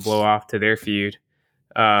finally have the blow off to their feud.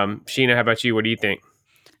 Sheena, how about you? What do you think?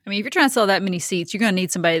 I mean, if you're trying to sell that many seats, you're going to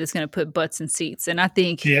need somebody that's going to put butts in seats. And I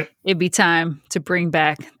think it'd be time to bring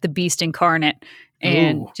back the Beast Incarnate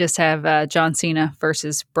and just have John Cena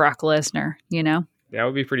versus Brock Lesnar, That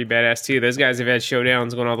would be pretty badass too. Those guys have had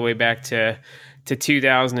showdowns going all the way back to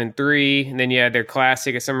 2003, and then you had their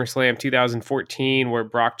classic at SummerSlam 2014 where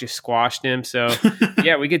Brock just squashed him. So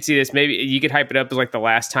yeah, we could see this. Maybe you could hype it up as like the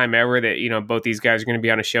last time ever that both these guys are going to be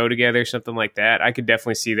on a show together, something like that. I could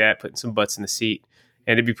definitely see that, putting some butts in the seat,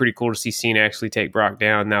 and it'd be pretty cool to see Cena actually take Brock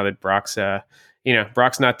down now that Brock's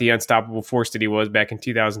Brock's not the unstoppable force that he was back in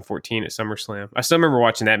 2014 at SummerSlam. I still remember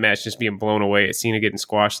watching that match, just being blown away at Cena getting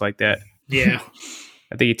squashed like that. Yeah.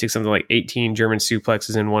 I think he took something like 18 German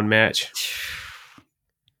suplexes in one match.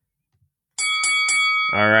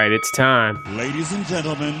 All right, it's time. Ladies and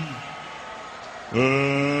gentlemen,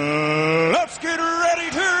 let's get ready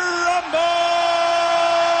to rumble!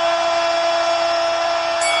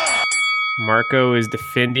 Marco is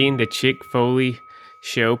defending the Chick Foley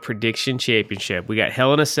Show Prediction Championship. We got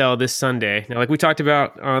Hell in a Cell this Sunday. Now, like we talked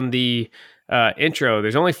about on the intro,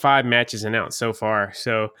 there's only 5 matches announced so far.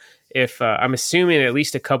 So if I'm assuming at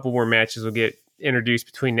least a couple more matches will get introduced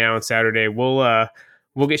between now and Saturday, we'll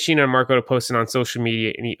We'll get Sheena and Marco to post it on social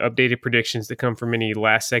media, any updated predictions that come from any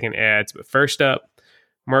last-second ads. But first up,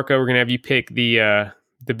 Marco, we're going to have you pick the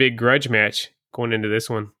big grudge match going into this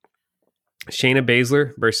one. Shayna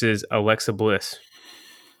Baszler versus Alexa Bliss.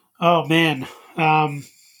 Oh, man.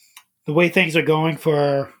 The way things are going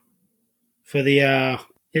for the...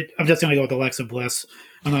 I'm just going to go with Alexa Bliss.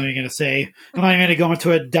 I'm not even going to go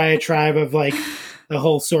into a diatribe of like the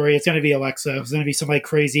whole story. It's going to be Alexa. It's going to be some like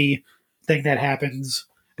crazy thing that happens.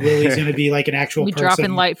 Lily's going to be like an actual person.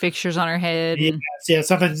 Dropping light fixtures on her head.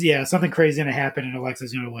 Something crazy going to happen, and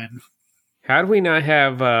Alexa's going to win. How do we not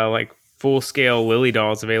have like full-scale Lily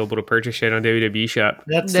dolls available to purchase yet on WWE Shop?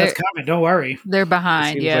 That's coming. Don't worry. They're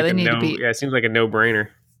behind. Yeah, they need to be. Yeah, it seems like a no-brainer.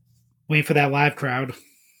 Waiting for that live crowd.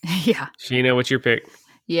 Yeah. Sheena, what's your pick?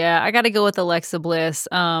 Yeah, I got to go with Alexa Bliss.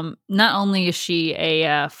 Not only is she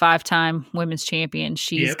a 5-time women's champion,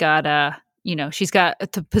 she's got she's got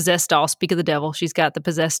the possessed doll. Speak of the devil, she's got the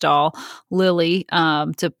possessed doll Lily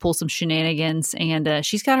to pull some shenanigans, and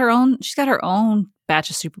she's got her own batch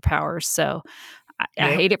of superpowers. So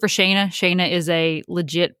I hate it for Shayna. Shayna is a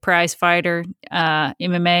legit prize fighter.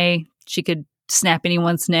 MMA, she could snap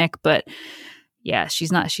anyone's neck, but yeah,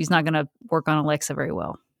 she's not going to work on Alexa very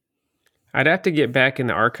well. I'd have to get back in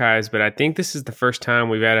the archives, but I think this is the first time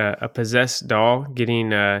we've had a possessed doll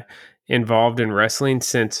getting involved in wrestling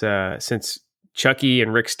since Chucky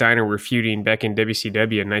and Rick Steiner were feuding back in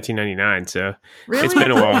WCW in 1999. So really? It's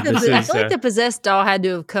been a while. I feel like the possessed doll had to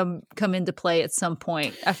have come into play at some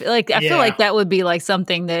point. I feel like that would be like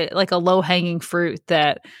something that like a low hanging fruit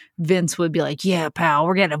that Vince would be like, yeah, pal,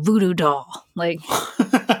 we're getting a voodoo doll. Like,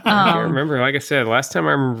 I can't remember. Like I said, last time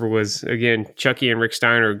I remember was again Chucky and Rick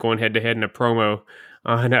Steiner going head to head in a promo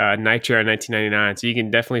on Nitro in 1999. So you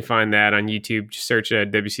can definitely find that on YouTube. Just search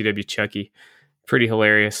WCW Chucky. Pretty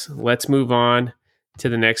hilarious. Let's move on to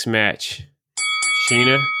the next match.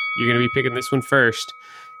 Sheena, you're going to be picking this one first.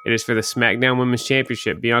 It is for the SmackDown Women's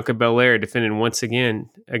Championship. Bianca Belair defending once again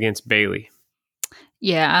against Bayley.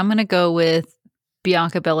 Yeah, I'm going to go with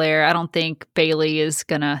Bianca Belair. I don't think Bayley is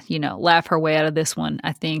going to, laugh her way out of this one.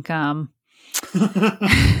 I think, I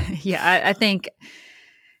think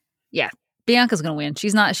Bianca's going to win.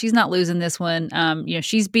 She's not losing this one.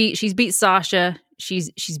 She's beat Sasha.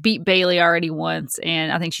 She's beat Bayley already once,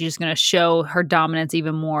 and I think she's just going to show her dominance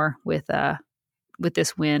even more with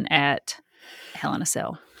this win at Hell in a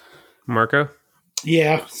Cell. Marco?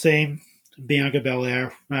 Yeah, same. Bianca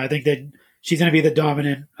Belair. I think that she's going to be the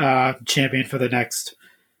dominant champion for the next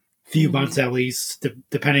few months at least,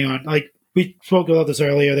 depending on, like, we spoke about this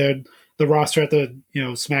earlier, the roster at the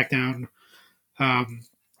SmackDown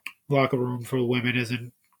locker room for women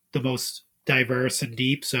isn't the most diverse and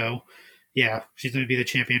deep, so yeah, she's going to be the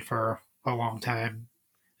champion for a long time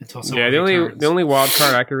until someone returns. The only wild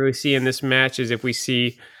card I could really see in this match is if we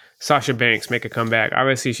see Sasha Banks make a comeback.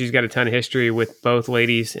 Obviously, she's got a ton of history with both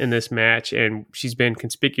ladies in this match, and she's been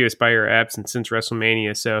conspicuous by her absence since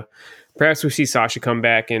WrestleMania. So perhaps we see Sasha come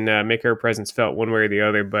back and make her presence felt one way or the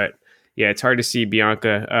other. But yeah, it's hard to see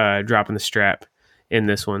Bianca dropping the strap in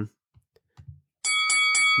this one.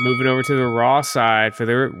 Moving over to the Raw side for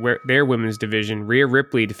their women's division, Rhea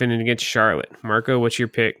Ripley defending against Charlotte. Marco, what's your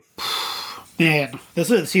pick? Man, this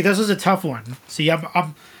is a tough one. See,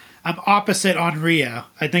 I'm opposite on Rhea.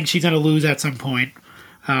 I think she's going to lose at some point.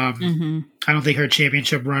 I don't think her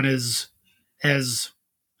championship run is as...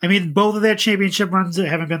 I mean, both of their championship runs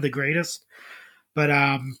haven't been the greatest, but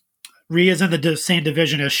Rhea's in the same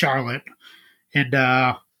division as Charlotte, and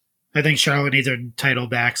I think Charlotte needs her title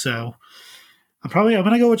back, so I'm going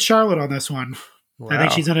to go with Charlotte on this one. Wow. I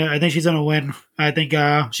think she's gonna win. I think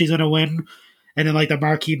she's gonna win, and then like the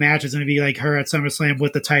marquee match is gonna be like her at SummerSlam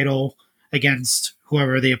with the title against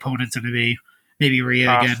whoever the opponent's gonna be. Maybe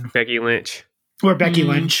Rhea again, Becky Lynch, or Becky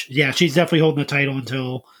Lynch. Yeah, she's definitely holding the title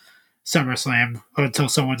until SummerSlam or until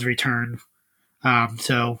someone's return.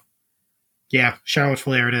 So yeah, Charlotte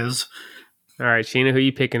Flair it is. All right, Sheena, who are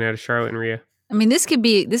you picking out of Charlotte and Rhea? I mean, this could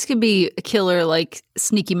be a killer, like,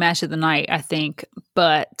 sneaky match of the night, I think.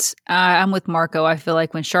 But I'm with Marco. I feel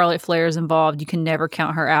like when Charlotte Flair is involved, you can never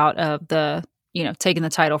count her out of the, taking the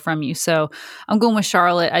title from you. So I'm going with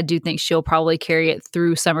Charlotte. I do think she'll probably carry it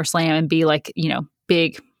through SummerSlam and be like,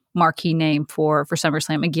 big marquee name for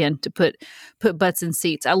SummerSlam again to put butts in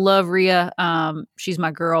seats. I love Rhea. She's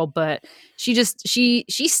my girl, but she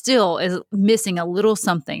still is missing a little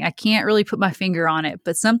something. I can't really put my finger on it,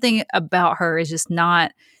 but something about her is just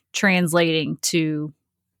not translating to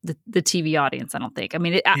the TV audience. I don't think. I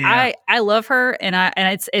mean, I love her, and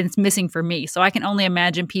it's missing for me. So I can only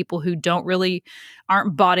imagine people who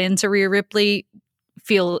aren't bought into Rhea Ripley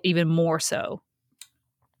feel even more so.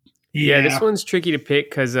 Yeah, this one's tricky to pick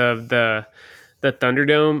because of the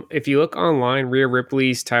Thunderdome. If you look online, Rhea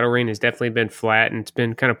Ripley's title reign has definitely been flat, and it's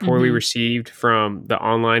been kind of poorly received from the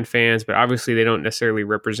online fans, but obviously they don't necessarily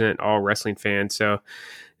represent all wrestling fans. So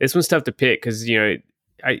this one's tough to pick because, you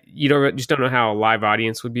don't know how a live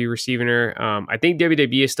audience would be receiving her. I think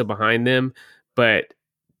WWE is still behind them, but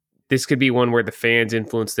this could be one where the fans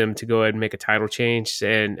influence them to go ahead and make a title change.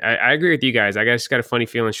 And I agree with you guys. I just got a funny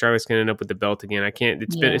feeling Charlotte's going to end up with the belt again.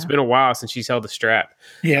 It's been a while since she's held the strap.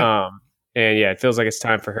 Yeah. And yeah, it feels like it's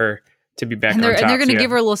time for her to be back and on top. And they're going to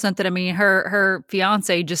give her a little something. I mean, her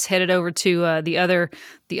fiance just headed over to the other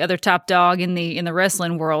top dog in the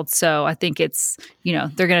wrestling world. So I think it's, they're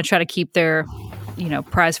going to try to keep their,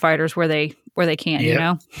 prize fighters where they can,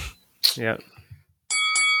 Yeah.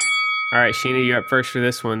 All right, Sheena, you're up first for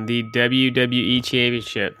this one. The WWE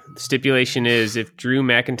Championship. The stipulation is if Drew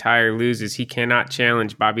McIntyre loses, he cannot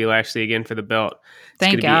challenge Bobby Lashley again for the belt.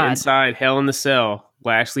 Thank it's God. Be inside Hell in the Cell.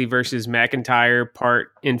 Lashley versus McIntyre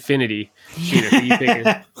part infinity. Sheena, who you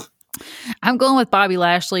picking? I'm going with Bobby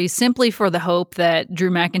Lashley simply for the hope that Drew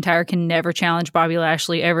McIntyre can never challenge Bobby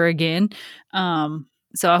Lashley ever again.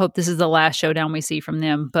 So I hope this is the last showdown we see from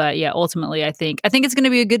them. But yeah, ultimately, I think it's going to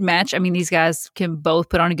be a good match. I mean, these guys can both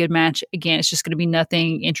put on a good match. Again, it's just going to be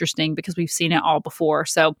nothing interesting because we've seen it all before.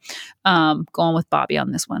 So going with Bobby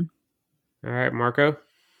on this one. All right, Marco.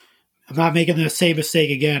 I'm not making the same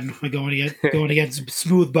mistake again. I'm going against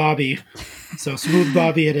Smooth Bobby. So Smooth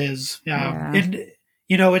Bobby it is. And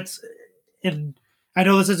I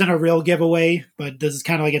know this isn't a real giveaway, but this is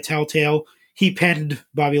kind of like a telltale. He pinned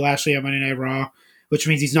Bobby Lashley on Monday Night Raw, which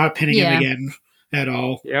means he's not pinning him again at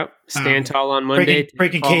all. Yep. Stand tall on Monday.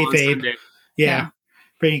 Breaking kayfabe. Yeah.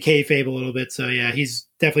 Breaking kayfabe a little bit. So, yeah, he's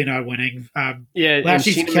definitely not winning.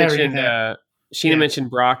 Lashley's carrying that. Sheena mentioned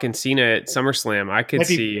Brock and Cena at SummerSlam. I could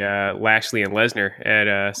see Lashley and Lesnar at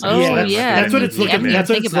SummerSlam. That's what it's looking. That's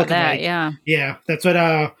what it's looking like. Yeah, that's what.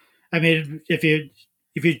 I mean, if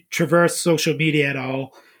you traverse social media at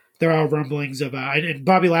all, there are rumblings of. And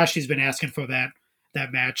Bobby Lashley's been asking for that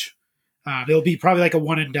match. It'll be probably like a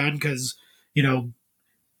one and done because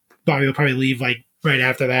Bobby will probably leave like right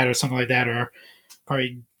after that or something like that, or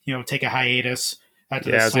probably take a hiatus. I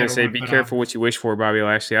was going to say, be careful what you wish for, Bobby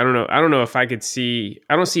Lashley. I don't know if I could see.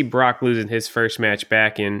 I don't see Brock losing his first match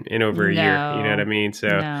back in over a year. You know what I mean? So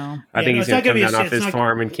I think he's going to come down off his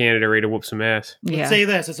farm in Canada ready to whoop some ass. Let's say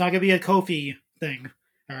this: it's not going to be a Kofi thing.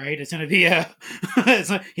 All right, it's going to be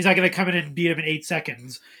he's not going to come in and beat him in 8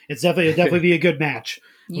 seconds. It'll definitely be a good match.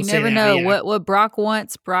 You never know what Brock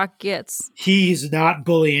wants. Brock gets. He's not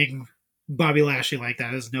bullying Bobby Lashley like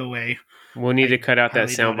that. There's no way. We'll need to cut out that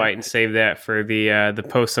soundbite and save that for the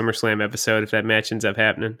post SummerSlam episode if that match ends up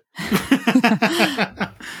happening.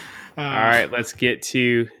 All right, let's get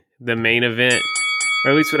to the main event,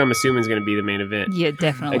 or at least what I'm assuming is going to be the main event. Yeah,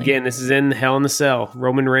 definitely. Again, this is in Hell in the Cell.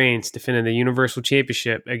 Roman Reigns defending the Universal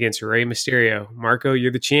Championship against Rey Mysterio. Marco,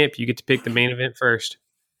 you're the champ. You get to pick the main event first.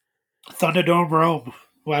 Thunderdome Rome.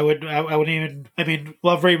 Well, I wouldn't even. I mean,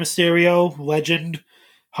 love Rey Mysterio, legend,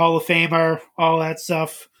 Hall of Famer, all that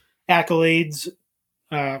stuff. Accolades,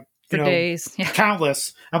 for days,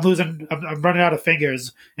 countless. I'm running out of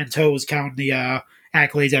fingers and toes counting the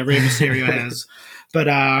accolades that Rey Mysterio has. But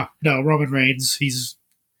no, Roman Reigns, he's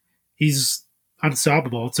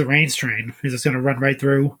unstoppable. It's a Reigns train. He's just going to run right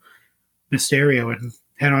through Mysterio and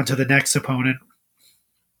head on to the next opponent.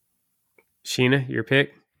 Sheena, your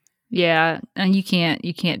pick? Yeah, and you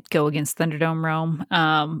can't go against Thunderdome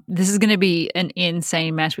Rome. This is going to be an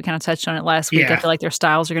insane match. We kind of touched on it last week. I feel like their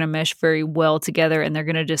styles are going to mesh very well together, and they're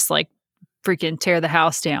going to just like freaking tear the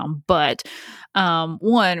house down. But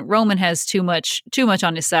one, Roman has too much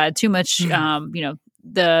on his side. Too much.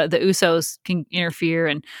 The Usos can interfere,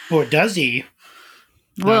 and or does he?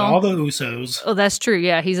 Well, not all the Usos. Oh, that's true.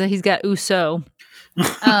 Yeah, he's got Uso.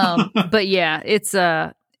 But yeah,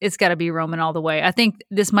 it's got to be Roman all the way. I think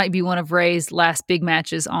this might be one of Rey's last big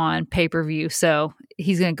matches on pay-per-view, so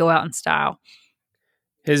he's going to go out in style.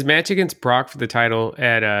 His match against Brock for the title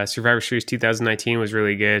at Survivor Series 2019 was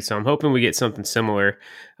really good, so I'm hoping we get something similar.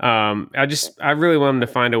 I really want him to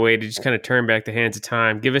find a way to just kind of turn back the hands of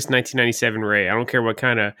time. Give us 1997 Rey. I don't care what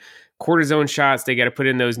kind of cortisone shots they got to put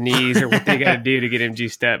in those knees or what they got to do to get him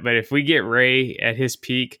juiced up, but if we get Rey at his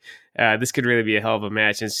peak, this could really be a hell of a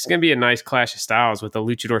match. And it's going to be a nice clash of styles with the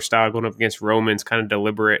luchador style going up against Roman's kind of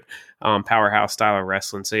deliberate powerhouse style of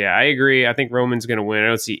wrestling. So yeah, I agree. I think Roman's going to win. I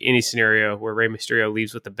don't see any scenario where Rey Mysterio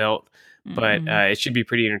leaves with the belt, but it should be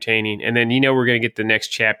pretty entertaining. And then we're going to get the next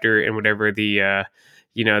chapter and whatever the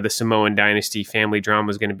Samoan dynasty family drama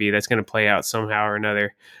is going to be. That's going to play out somehow or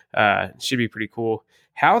another. Should be pretty cool.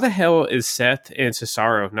 How the hell is Seth and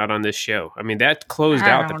Cesaro not on this show? I mean, that closed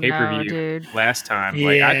I out the don't pay-per-view know, dude. last time.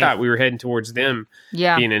 Like, I Yeah. thought we were heading towards them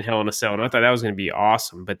Yeah. being in Hell in a Cell, and I thought that was going to be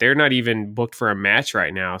awesome. But they're not even booked for a match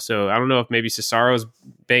right now. So I don't know if maybe Cesaro's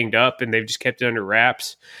banged up and they've just kept it under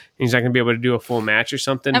wraps. And he's not going to be able to do a full match or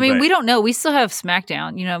something. I mean, but, we don't know. We still have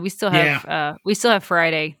SmackDown. You know, we still have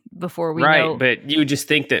Friday before we know. But you would just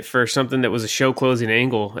think that for something that was a show closing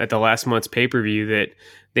angle at the last month's pay-per-view that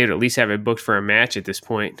they would at least have it booked for a match at this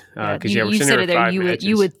point. Because you we're said sitting it there there. with 5 matches.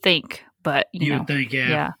 You would think, but you know, would think,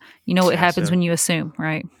 yeah. You know what Yeah, happens so- when you assume,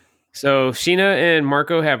 right? So Sheena and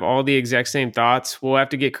Marco have all the exact same thoughts. We'll have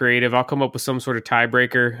to get creative. I'll come up with some sort of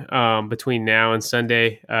tiebreaker between now and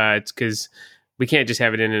Sunday. It's because we can't just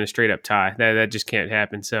have it in a straight up tie. That just can't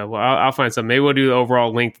happen. So I'll find something. Maybe we'll do the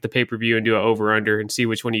overall length of the pay-per-view and do an over-under and see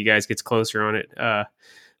which one of you guys gets closer on it.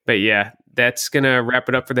 But yeah, that's going to wrap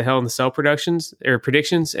it up for the Hell in the Cell predictions.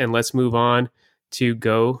 And let's move on to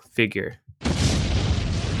Go Figure.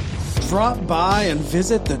 Drop by and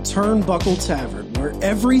visit the Turnbuckle Tavern, where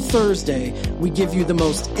every Thursday we give you the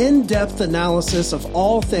most in-depth analysis of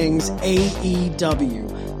all things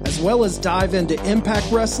AEW, as well as dive into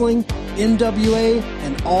Impact Wrestling, NWA,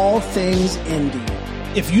 and all things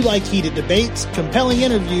indie. If you like heated debates, compelling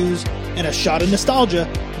interviews, and a shot of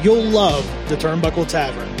nostalgia, you'll love the Turnbuckle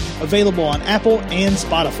Tavern. Available on Apple and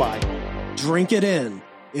Spotify. Drink it in.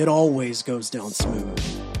 It always goes down smooth.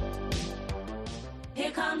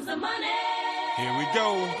 Here comes the money. Here we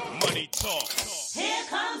go. Money talk. Here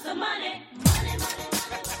comes the money. Money, money,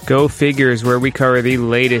 money. Go Figures, where we cover the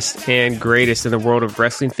latest and greatest in the world of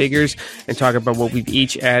wrestling figures and talk about what we've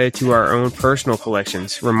each added to our own personal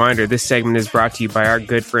collections. Reminder, this segment is brought to you by our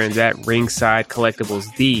good friends at Ringside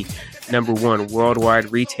Collectibles, the #1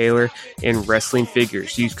 worldwide retailer in wrestling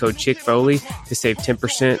figures. Use code Chick Foley to save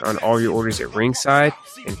 10% on all your orders at Ringside.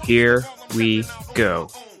 And here we go.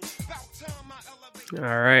 All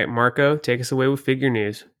right, Marco, take us away with figure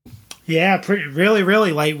news. Yeah,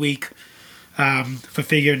 really light week for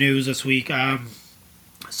figure news this week.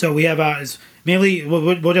 So we have mainly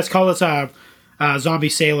we'll just call this Zombie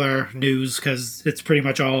Sailor news because it's pretty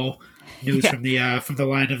much all news from the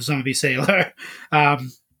line of Zombie Sailor.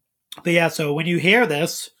 But yeah, so when you hear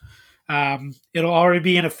this, it'll already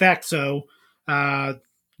be in effect. So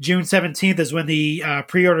June 17th is when the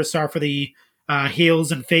pre-orders start for the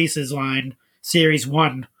Heels and Faces line. Series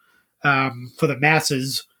 1 for the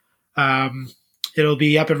masses. It'll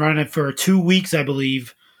be up and running for 2 weeks, I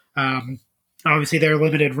believe. Obviously, they're a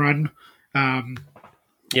limited run. I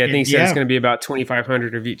think he said it's going to be about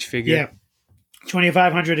 2,500 of each figure. Yeah,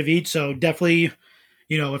 2,500 of each. So definitely,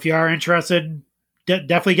 if you are interested,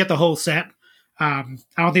 definitely get the whole set. I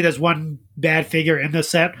don't think there's one bad figure in this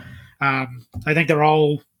set. I think they're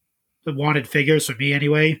all wanted figures for me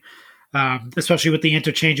anyway, especially with the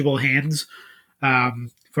interchangeable hands.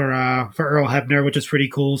 For Earl Hebner, which is pretty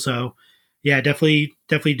cool. So yeah, definitely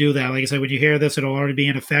do that. Like I said, when you hear this, it'll already be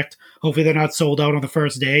in effect. Hopefully they're not sold out on the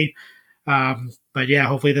first day. But yeah,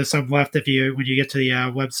 hopefully there's some left when you get to the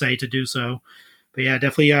website to do so. But yeah,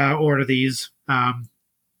 definitely order these. Yeah.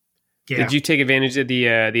 Did you take advantage of the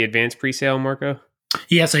advanced pre-sale, Marco?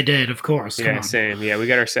 Yes, I did, of course. Yeah, same. Yeah, we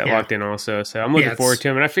got our set locked in also. So I'm looking forward to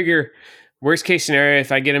them. And I figure worst case scenario,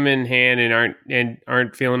 if I get them in hand and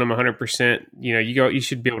aren't feeling them 100%, you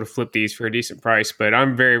should be able to flip these for a decent price. But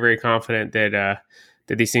I'm very, very confident that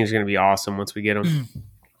these things are going to be awesome once we get them.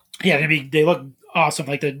 Yeah, they look awesome.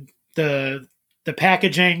 Like the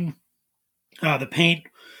packaging, the paint.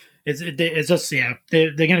 It's just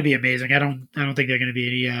they're going to be amazing. I don't think they're going to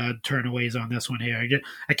be any turnaways on this one here.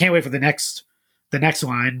 I can't wait for the next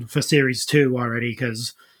line for Series 2 already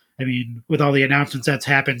because I mean with all the announcements that's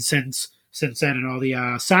happened since then and all the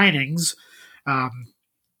signings,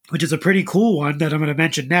 which is a pretty cool one that I'm going to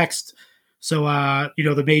mention next. So,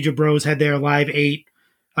 the Major Bros had their Live 8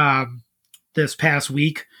 this past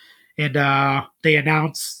week, and they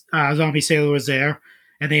announced Zombie Sailor was there,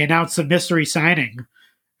 and they announced a mystery signing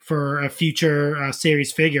for a future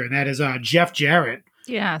series figure, and that is Jeff Jarrett.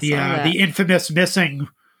 Yeah, the infamous missing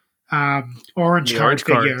orange card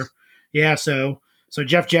figure. Cards. Yeah, so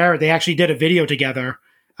Jeff Jarrett, they actually did a video together.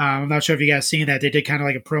 I'm not sure if you guys seen that. They did kind of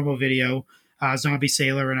like a promo video, Zombie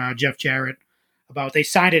Sailor and Jeff Jarrett, about they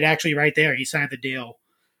signed it actually right there. He signed the deal.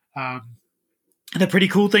 And the pretty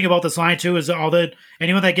cool thing about this line too is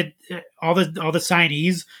anyone that get all the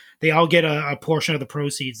signees, they all get a portion of the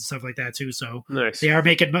proceeds and stuff like that too. So nice. They are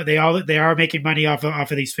making money off of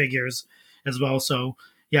these figures as well. So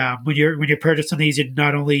yeah, when you're purchasing these, you're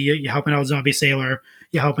not only you're helping out Zombie Sailor,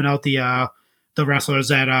 you're helping out the wrestlers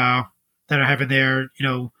that are having their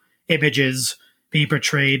images being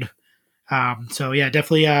portrayed So yeah,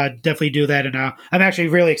 definitely do that. And I'm actually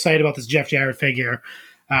really excited about this Jeff Jarrett figure.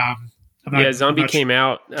 Zombie came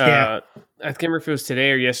out. Yeah. I can't remember if it was today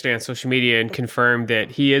or yesterday on social media and confirmed that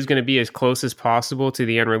he is going to be as close as possible to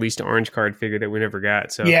the unreleased orange card figure that we never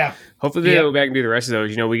got. So Yeah. hopefully they'll go back and do the rest of those.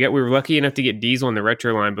 You know, we were lucky enough to get Diesel in the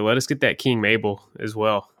retro line, but let us get that King Mabel as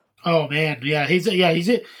well. Oh man, yeah, he's.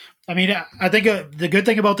 I mean, I think the good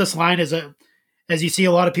thing about this line is as you see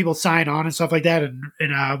a lot of people sign on and stuff like that,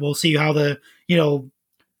 and we'll see how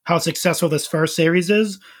how successful this first series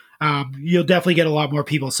is. You'll definitely get a lot more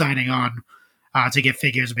people signing on to get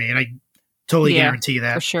figures made. I totally guarantee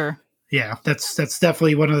that for sure. Yeah, that's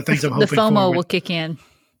definitely one of the things I'm hoping the FOMO for. will kick in.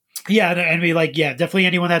 Yeah, and we definitely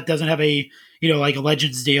anyone that doesn't have a like a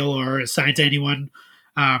Legends deal or is signed to anyone,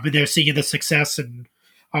 and they're seeing the success and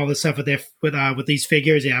all this stuff with these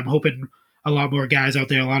figures. Yeah, I'm hoping a lot more guys out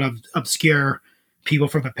there, a lot of obscure people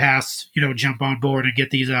from the past, jump on board and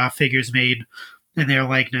get these figures made in their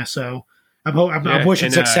likeness. So I'm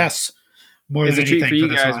wishing success more as than a treat anything for you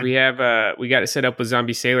this guys. line. We got it set up with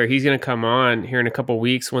Zombie Sailor. He's going to come on here in a couple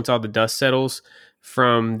weeks once all the dust settles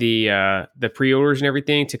from the pre-orders and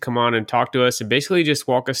everything to come on and talk to us and basically just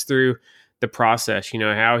walk us through the process.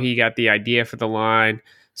 How he got the idea for the line,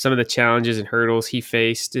 some of the challenges and hurdles he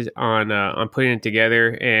faced on putting it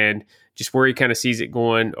together, and just where he kind of sees it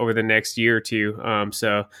going over the next year or two.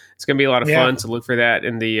 So it's going to be a lot of fun. So look for that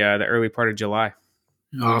in the early part of July.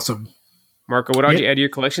 Awesome. Marco, what did you add to your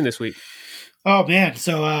collection this week? Oh man,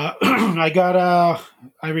 so I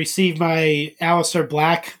received my Alistair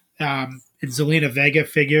Black and Zelina Vega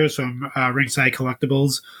figures from Ringside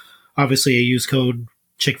Collectibles. Obviously, I use code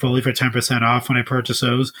Chick-fil-A for 10% off when I purchase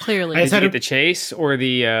those. Clearly, did you get the chase or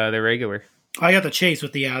the regular? I got the chase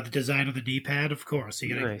with the design of the D pad, of course.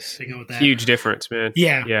 You gotta go with that. Huge difference, man.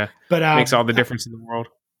 Yeah, but makes all the difference in the world.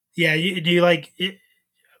 Yeah, do you like it?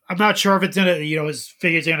 I'm not sure if it's gonna, his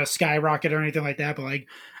figures are gonna skyrocket or anything like that, but I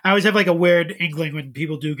always have a weird inkling when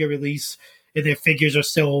people do get released and their figures are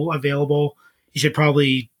still available. You should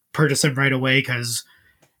probably purchase them right away because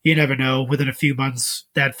you never know. Within a few months,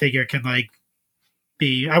 that figure can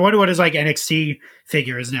be. I wonder what his NXT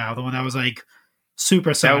figure is now. The one that was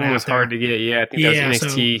super sought after. That one was hard to get. Yeah, I think that was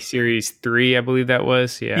NXT Series 3. I believe that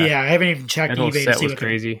was. Yeah. Yeah, I haven't even checked that whole eBay set to see was what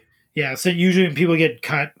crazy. Yeah, so usually when people get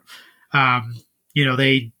cut,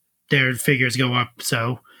 their figures go up.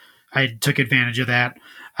 So I took advantage of that.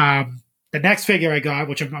 The next figure I got,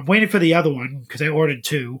 which I'm waiting for the other one because I ordered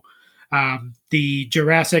two, the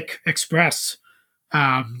Jurassic Express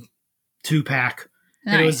 2-pack.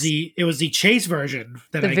 Nice. And it was the Chase version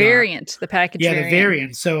that the variant, the package. Yeah, the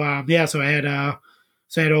variant. So so I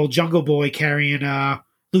had old Jungle Boy carrying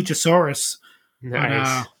Luchasaurus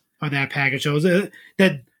on that package. So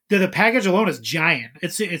the package alone is giant.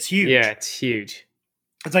 It's huge. Yeah, it's huge.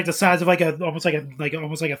 It's the size of almost like a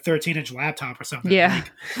 13-inch laptop or something. Yeah,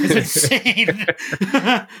 it's insane.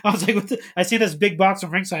 I was I see this big box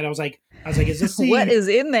from Ringside. I was like, is this what is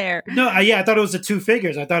in there? No, I thought it was the two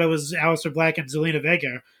figures. I thought it was Alistair Black and Zelina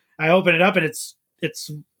Vega. I open it up and it's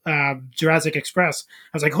Jurassic Express.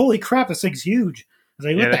 I was like, holy crap, this thing's huge. I was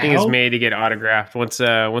like, what the that thing hell? is made to get autographed. Once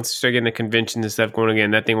we start getting the conventions and stuff going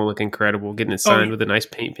again, that thing will look incredible. Getting it signed with a nice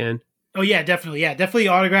paint pen. Oh yeah, definitely. Yeah, definitely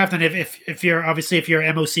autographed. And if you're an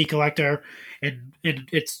MOC collector, and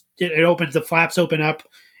it opens, the flaps open up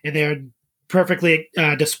and they're perfectly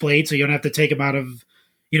displayed, so you don't have to take them out of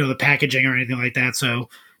the packaging or anything like that. So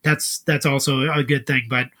that's also a good thing.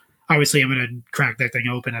 But obviously, I'm going to crack that thing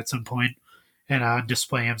open at some point and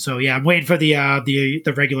display them. So yeah, I'm waiting for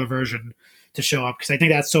the regular version to show up because I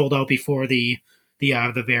think that sold out before the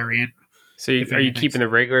variant. So are you keeping the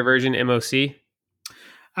regular version MOC?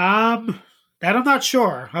 That I'm not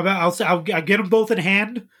sure. I'll get them both in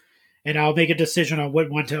hand, and I'll make a decision on what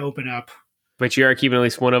one to open up. But you are keeping at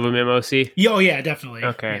least one of them MOC? Oh yeah, definitely.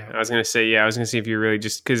 Okay, yeah. I was gonna say if you really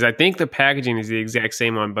just because I think the packaging is the exact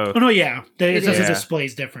same on both. Oh no, yeah, it's just the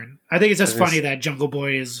display's different. I think it's just funny that Jungle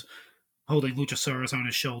Boy is holding Luchasaurus on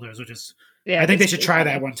his shoulders, which is I think they should try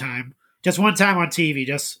that one time, just one time on TV,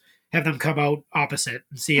 just. Have them come out opposite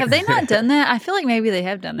and see. Have they not done that? I feel like maybe they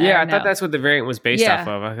have done that. Yeah, I thought that's what the variant was based off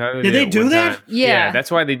of. I thought did they do that? Time. Yeah, that's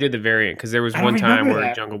why they did the variant because there was one time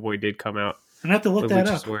where Jungle Boy did come out. I have to look that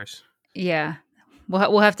up. Yeah,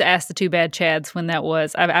 we'll have to ask the two bad Chads when that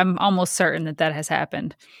was. I'm almost certain that has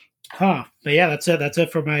happened. Huh? But yeah, that's it. That's it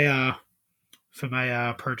for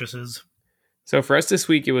my purchases. So for us this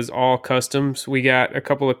week, it was all customs. We got a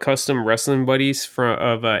couple of custom wrestling buddies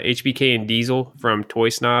of HBK and Diesel from Toy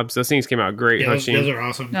Snobs. Those things came out great. Yeah, those are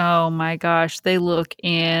awesome. Oh my gosh, they look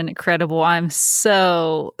incredible. I'm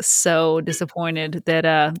so disappointed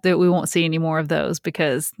that we won't see any more of those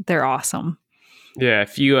because they're awesome. Yeah,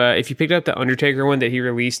 if you picked up the Undertaker one that he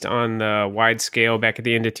released on the wide scale back at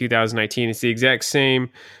the end of 2019, it's the exact same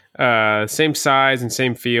size and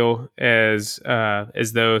same feel as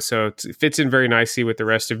those. So it fits in very nicely with the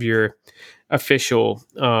rest of your official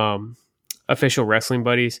wrestling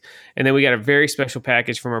buddies. And then we got a very special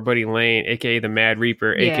package from our buddy Lane, aka the Mad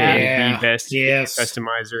Reaper, aka the best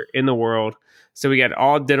customizer in the world. So we got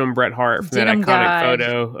all denim Bret Hart from Denim that iconic God.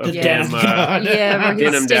 photo of Denim him God. Yeah,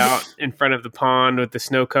 denimed out in front of the pond with the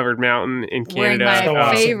snow-covered mountain in wearing Canada. my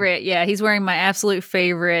awesome. favorite. Yeah, he's wearing my absolute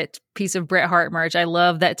favorite piece of Bret Hart merch. I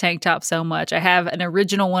love that tank top so much. I have an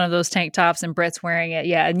original one of those tank tops, and Bret's wearing it.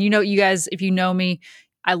 Yeah, and you guys, if you know me,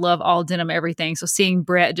 I love all denim everything. So seeing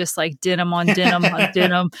Bret just like denim on denim on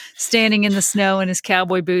denim, standing in the snow in his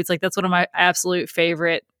cowboy boots, like that's one of my absolute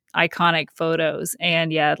favorite iconic photos.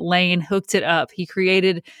 And yeah, Lane hooked it up. He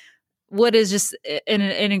created what is just an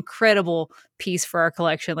incredible piece for our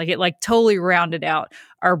collection. Like it totally rounded out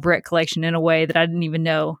our Bret collection in a way that I didn't even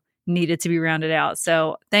know needed to be rounded out.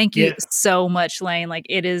 So thank you so much, Lane. Like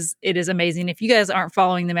it is amazing. If you guys aren't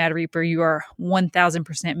following the Mad Reaper, you are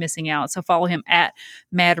 1000% missing out. So follow him at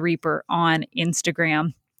Mad Reaper on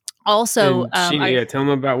Instagram. Also, Sheena, tell him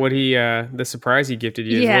about what the surprise he gifted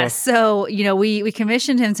you. Yeah, as well. so we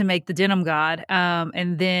commissioned him to make the Denim God,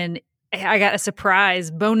 and then I got a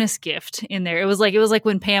surprise bonus gift in there. It was like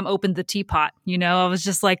when Pam opened the teapot. I was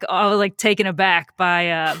taken aback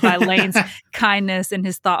by Lane's kindness and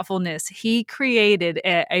his thoughtfulness. He created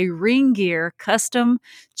a ring gear custom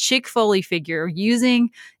Chick Foley figure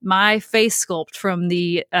using my face sculpt from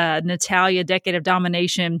the Natalia Decade of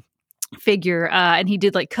Domination figure, and he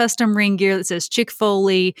did like custom ring gear that says Chick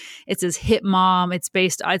Foley. It says Hit Mom. It's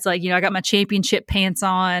like I got my championship pants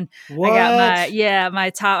on. What? I got my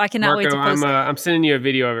top. I cannot wait to post. I'm sending you a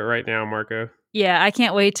video of it right now, Marco. Yeah, I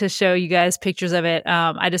can't wait to show you guys pictures of it.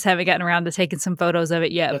 I just haven't gotten around to taking some photos of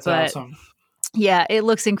it yet. That's but awesome. yeah, it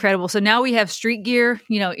looks incredible. So now we have street gear,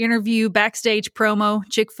 interview, backstage promo,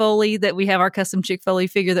 Chick Foley, that we have our custom Chick Foley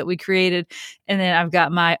figure that we created. And then I've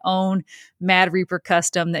got my own Mad Reaper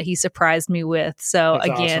custom that he surprised me with. So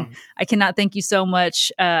That's again, awesome. I cannot thank you so much,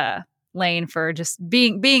 Lane, for just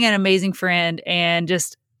being an amazing friend and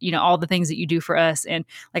just, all the things that you do for us. And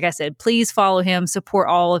like I said, please follow him, support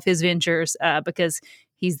all of his ventures, because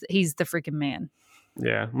he's the freaking man.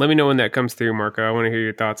 Yeah, let me know when that comes through, Marco. I want to hear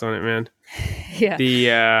your thoughts on it, man.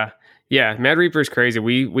 Yeah. Mad Reaper's crazy.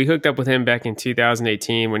 We hooked up with him back in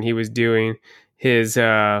 2018 when he was doing his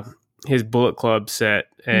Bullet Club set,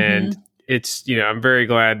 and it's I'm very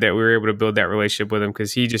glad that we were able to build that relationship with him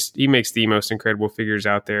because he makes the most incredible figures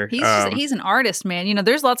out there. He's an artist, man.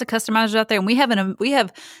 There's lots of customizers out there, and we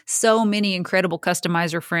have so many incredible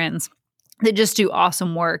customizer friends that just do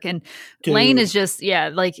awesome work. And Dude. Lane is just,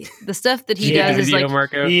 like the stuff that he does is video, like,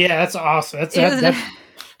 Marco. Yeah, that's awesome.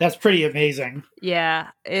 That's pretty amazing. yeah.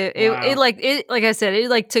 It like I said,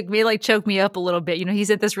 it choked me up a little bit. He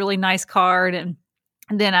sent this really nice card, and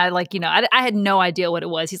then I I had no idea what it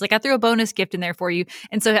was. He's like, I threw a bonus gift in there for you.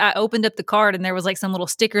 And so I opened up the card and there was like some little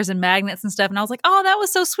stickers and magnets and stuff. And I was like, oh, that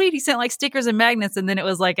was so sweet. He sent like stickers and magnets. And then it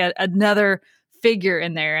was like another figure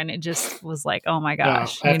in there, and it just was like, oh my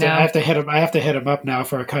gosh. I have to hit him up now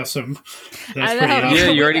for a custom. That's pretty awesome. Yeah,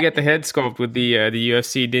 you already got the head sculpt with the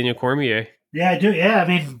UFC Daniel Cormier. Yeah, I do. Yeah, I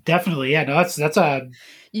mean, definitely. Yeah, no, that's a.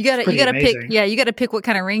 You gotta amazing. pick. Yeah, you gotta pick what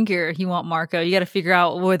kind of ring gear you want, Marco. You gotta figure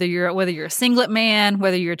out whether you're a singlet man,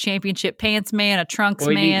 whether you're a championship pants man, a trunks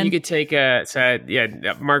man. You could take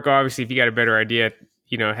Marco. Obviously, if you got a better idea,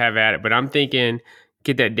 have at it. But I'm thinking,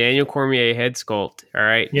 get that Daniel Cormier head sculpt. All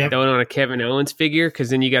right, throw it on a Kevin Owens figure, because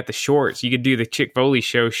then you got the shorts. You could do the Chick Foley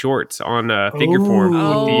show shorts on figure form.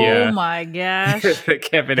 Oh my gosh, the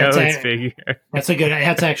Kevin Owens figure. That's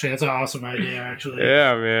an awesome idea, actually.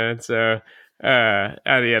 Yeah, man. So.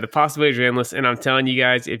 The possibilities are endless, and I'm telling you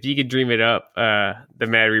guys, if you could dream it up, the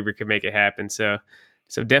Mad Reaper could make it happen. So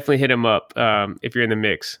definitely hit him up if you're in the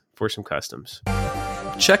mix for some customs.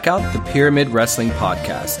 Check out the Pyramid Wrestling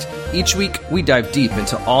Podcast. Each week, we dive deep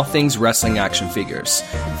into all things wrestling action figures.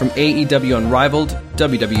 From AEW Unrivaled,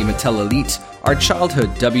 WWE Mattel Elite, our childhood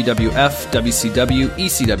WWF, WCW,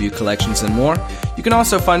 ECW collections, and more. You can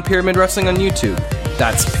also find Pyramid Wrestling on YouTube.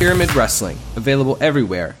 That's Pyramid Wrestling, available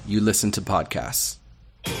everywhere you listen to podcasts.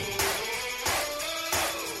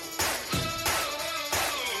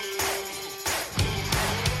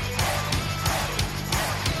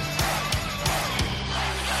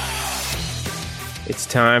 It's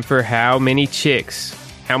time for How Many Chicks.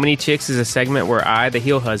 How Many Chicks is a segment where I, the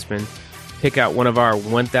heel husband, pick out one of our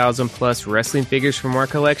 1,000 plus wrestling figures from our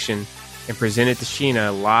collection and present it to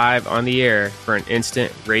Sheena live on the air for an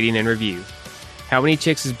instant rating and review. How Many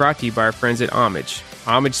Chicks is brought to you by our friends at Homage.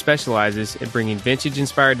 Homage specializes in bringing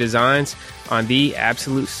vintage-inspired designs on the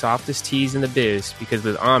absolute softest tees in the biz, because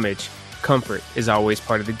with Homage, comfort is always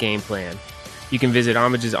part of the game plan. You can visit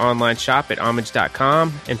Homage's online shop at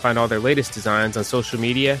homage.com and find all their latest designs on social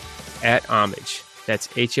media at Homage. That's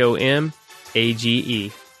HOMAGE.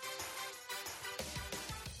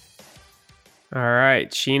 All right,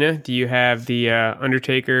 Sheena, do you have the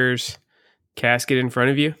Undertaker's casket in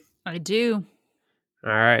front of you? I do. All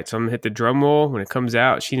right, so I'm going to hit the drum roll. When it comes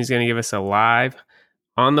out, Sheena's going to give us a live,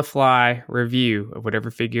 on-the-fly review of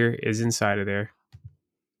whatever figure is inside of there.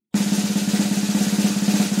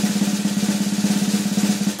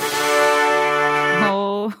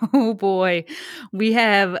 Oh boy. We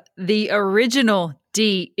have the original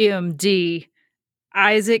DMD,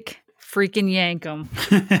 Isaac freaking Yankum.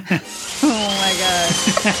 Oh my God.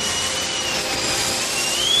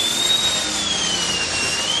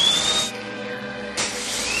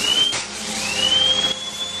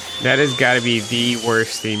 That has got to be the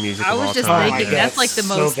worst theme music I of all was just time. thinking, God, that's like the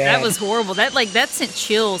so most, that bad. was horrible. That sent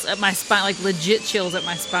chills up my spine, like legit chills up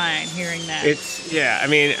my spine hearing that. I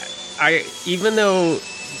mean, even though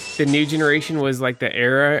the new generation was like the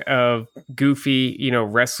era of goofy,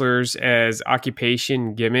 wrestlers as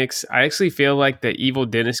occupation gimmicks, I actually feel like the evil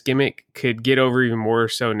dentist gimmick could get over even more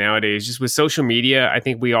so nowadays. Just with social media, I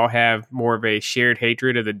think we all have more of a shared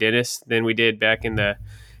hatred of the dentist than we did back in the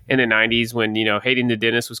 90s when, hating the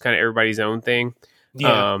dentist was kind of everybody's own thing.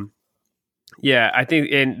 Yeah. I think,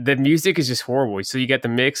 and the music is just horrible. So you get the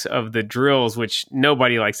mix of the drills, which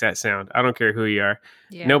nobody likes that sound. I don't care who you are.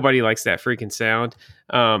 Yeah. Nobody likes that freaking sound.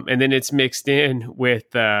 And then it's mixed in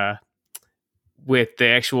with the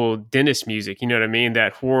actual dentist music. You know what I mean?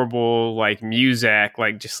 That horrible, like Muzak,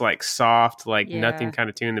 like just like soft, like Yeah. nothing kind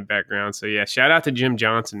of tune in the background. So yeah, shout out to Jim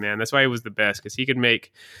Johnson, man. That's why he was the best, because he could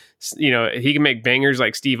make, he can make bangers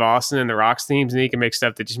like Steve Austin and the Rocks themes, and he can make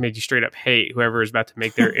stuff that just made you straight up hate whoever is about to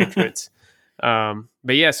make their entrance.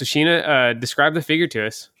 But yeah, so Sheena, describe the figure to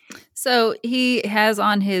us. So he has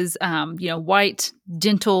on his, white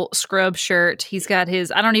dental scrub shirt. He's got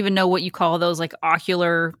his, I don't even know what you call those, like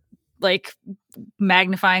ocular, like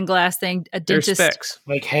magnifying glass thing. A There's dentist. specs.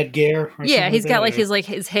 Like headgear. Or Yeah, something he's got that,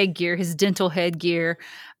 his headgear, his dental headgear.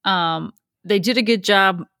 They did a good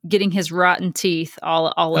job getting his rotten teeth all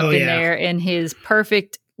up in there, and his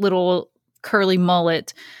perfect little curly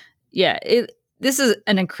mullet. Yeah, this is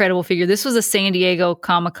an incredible figure. This was a San Diego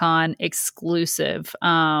Comic-Con exclusive.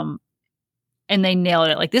 And they nailed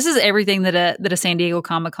it. Like, this is everything that a San Diego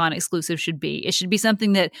Comic-Con exclusive should be. It should be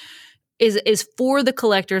something that is for the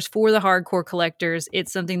collectors, for the hardcore collectors.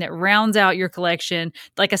 It's something that rounds out your collection.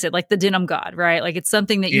 Like I said, like the Denim God, right? Like, it's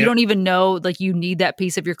something that you don't even know, like, you need that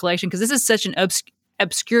piece of your collection, because this is such an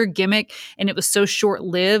obscure gimmick, and it was so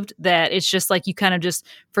short-lived that it's just like you kind of just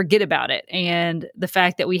forget about it. And the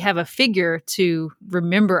fact that we have a figure to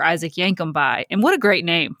remember Isaac Yankum by, and what a great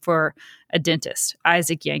name for a dentist,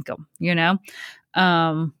 Isaac Yankum,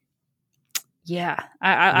 I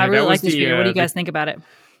really like this figure. What do you guys think about it?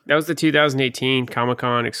 That was the 2018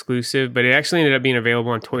 Comic-Con exclusive, but it actually ended up being available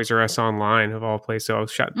on Toys R Us online, of all places. So I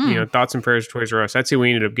was shot, thoughts and prayers to Toys R Us. That's who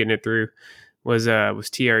we ended up getting it through, was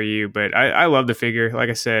TRU. But I love the figure. Like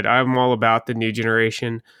I said, I'm all about the new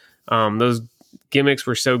generation. Those gimmicks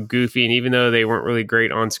were so goofy, and even though they weren't really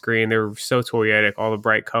great on screen, they were so toyetic, all the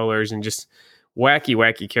bright colors and just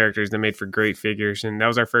wacky characters that made for great figures. And that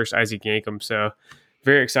was our first Isaac Yankum, so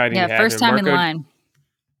very exciting to have first him. time in Marco, line.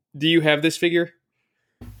 do you have this figure?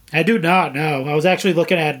 I do not know. I was actually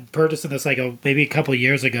looking at purchasing this maybe a couple of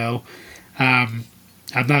years ago. I'm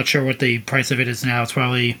not sure what the price of it is now. It's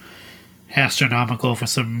probably astronomical for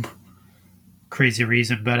some crazy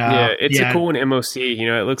reason. But it's a cool one MOC.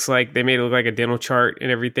 It looks like they made it look like a dental chart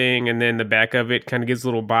and everything, and then the back of it kind of gives a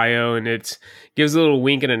little bio, and it gives a little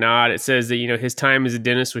wink and a nod. It says that his time as a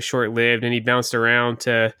dentist was short lived, and he bounced around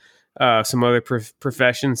to some other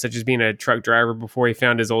professions, such as being a truck driver, before he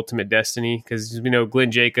found his ultimate destiny. Because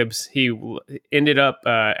Glenn Jacobs, he ended up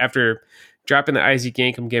after dropping the Isaac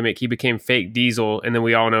Yankum gimmick, he became Fake Diesel, and then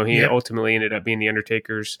we all know he ultimately ended up being the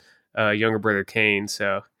Undertaker's younger brother Kane.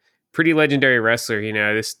 So pretty legendary wrestler.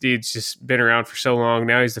 This dude's just been around for so long.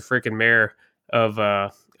 Now he's the freaking mayor of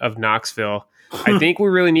Knoxville. I think we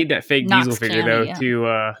really need that Fake Diesel figure though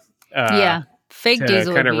to Fake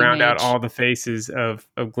Diesel kind of round out image. all the faces of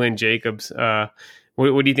Glenn Jacobs. What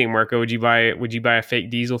do you think, Marco? Would you buy a Fake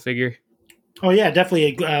Diesel figure? Oh yeah,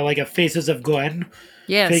 definitely like a Faces of Glenn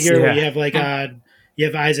Yes. figure where Yeah. you have like you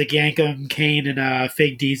have Isaac Yankem, Kane, and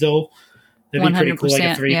Fig Diesel. That'd be pretty cool, like a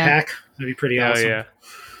 100%, yeah. 3-pack. That'd be pretty Hell awesome. yeah.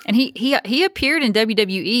 And he appeared in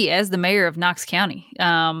WWE as the mayor of Knox County.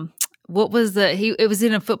 What was it was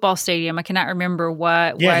in a football stadium. I cannot remember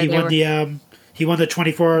why. Yeah, why he they won were, he won the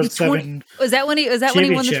 24/7. Was that when he won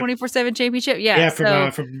the championship. 24/7 championship? Yeah. Yeah,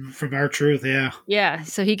 so, from our truth. Yeah, yeah.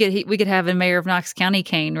 So we could have a mayor of Knox County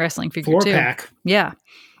Kane wrestling figure too. 4-pack. Yeah.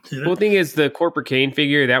 Cool thing is the corporate Kane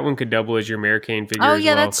figure, that one could double as your Mayor Kane figure Oh as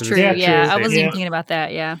yeah, well. that's 'cause true. Yeah, Yeah, true. I wasn't Yeah. even thinking about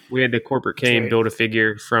that. Yeah. We had the corporate Kane right. build a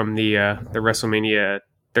figure from the WrestleMania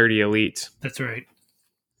 30 Elites. That's right.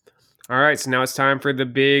 All right, so now it's time for the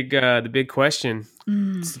big question.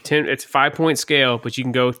 It's it's a 5-point scale, but you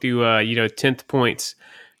can go through 10th points.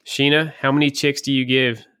 Sheena, how many chicks do you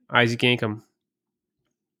give Isaac Yankem?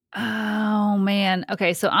 Oh man.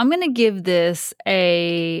 Okay, so I'm gonna give it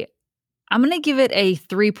a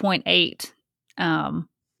 3.8.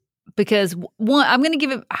 Because one, I'm gonna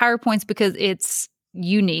give it higher points because it's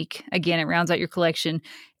unique. Again, it rounds out your collection.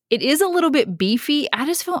 It is a little bit beefy. I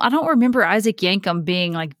don't remember Isaac Yankem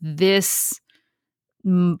being like this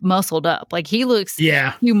muscled up. Like he looks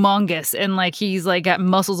Yeah, humongous and like he's like got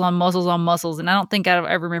muscles on muscles on muscles. And I don't think I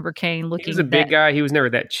ever remember Kane looking. He was a big guy. He was never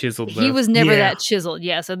that chiseled. He though. was never Yeah. that chiseled.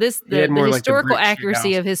 Yeah. So the had more like the historical British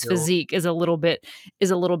accuracy of his build. physique is a little bit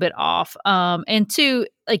off. And two,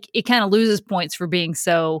 like it kind of loses points for being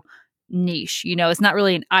so niche. It's not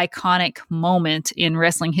really an iconic moment in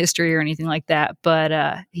wrestling history or anything like that, but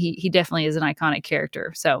he definitely is an iconic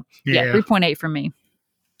character. So yeah, Yeah. 3.8 from me.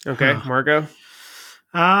 Okay, Huh. Marco?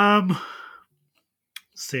 Let's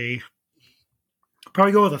see.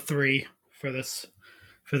 Probably go with a 3 for this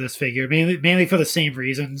figure, mainly for the same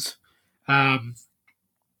reasons. I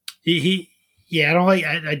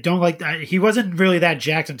don't like he wasn't really that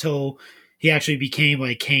jacked until he actually became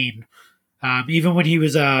like Kane. Even when he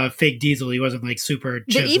was Fake Diesel, he wasn't like super. But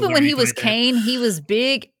chiseled even or when he anything was like that. Kane, he was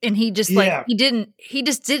big and he just Yeah. he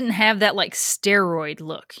just didn't have that like steroid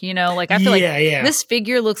look, Like I feel like yeah. this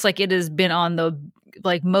figure looks like it has been on the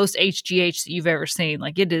like most HGH that you've ever seen.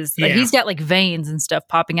 Like it is like Yeah. he's got like veins and stuff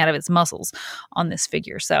popping out of its muscles on this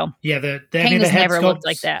figure. So Yeah, the Kane the has head never looked sculpt's-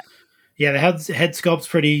 like that. Yeah, the head sculpt's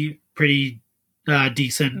pretty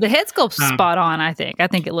decent. The head sculpt's Um, spot on, I think. I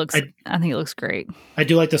think it looks great. I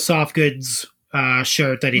do like the soft goods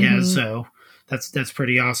shirt that he Mm-hmm. has, so that's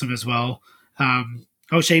pretty awesome as well.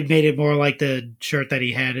 O'Shea made it more like the shirt that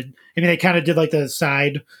he had. I mean, they kind of did like the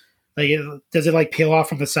side. Like, does it like peel off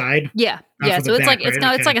from the side? Yeah. Not Yeah. from So the it's back, like it's right?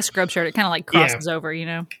 not it's Okay. like a scrub shirt. It kind of like crosses over,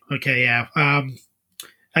 Okay, yeah.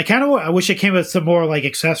 I wish it came with some more like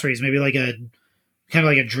accessories, maybe like a kind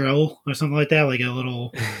of like a drill or something like that, like a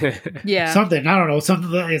little Yeah. something. I don't know,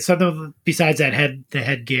 something besides the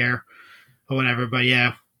headgear or whatever. But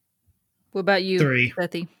yeah, What about you, 3.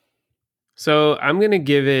 Bethy? So I'm going to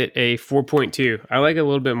give it a 4.2. I like it a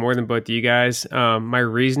little bit more than both of you guys. My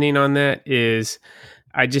reasoning on that is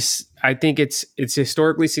I think it's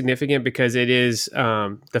historically significant because it is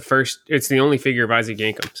it's the only figure of Isaac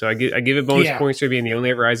Yankem. So I give it bonus Yeah. points for being the only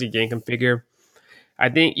ever Isaac Yankem figure. I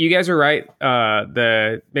think you guys are right.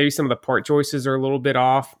 Maybe some of the part choices are a little bit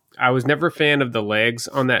off. I was never a fan of the legs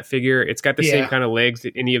on that figure. It's got the same Yeah. kind of legs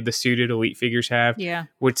that any of the suited elite figures have, Yeah.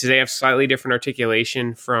 which they have slightly different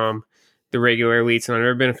articulation from the regular elites, and I've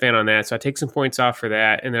never been a fan on that. So I take some points off for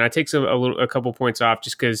that, and then I take a couple points off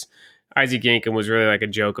just because Isaac Yankem was really like a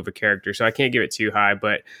joke of a character, so I can't give it too high,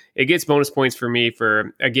 but it gets bonus points for me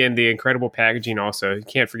for, again, the incredible packaging also. You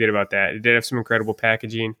can't forget about that. It did have some incredible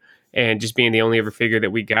packaging, and just being the only ever figure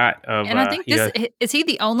that we got of. And I think is he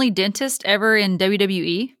the only dentist ever in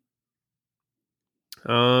WWE?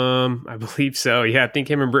 I believe so. Yeah, I think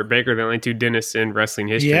him and Britt Baker are the only two dentists in wrestling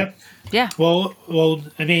history. Yep. Yeah. Well,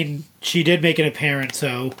 I mean, she did make an appearance,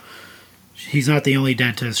 so he's not the only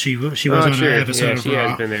dentist. She was on sure. an episode Yeah, of she Raw.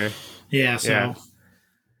 has been there. Yeah, so Yeah.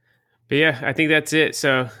 But yeah, I think that's it.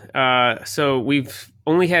 So, so we've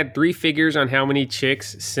only had 3 figures on how many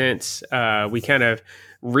chicks since we kind of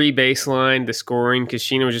re-baselined the scoring because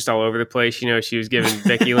Sheena was just all over the place. She was giving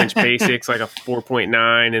Becky Lynch basics like a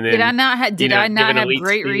 4.9, and then Did I not have giving Elite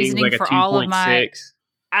great Speed reasoning like a for all of my 2.6.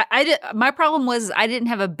 I did. My problem was I didn't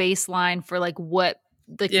have a baseline for like what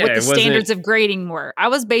like Yeah, what the it wasn't- standards of grading were. I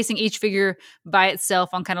was basing each figure by itself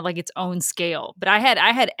on kind of like its own scale, but I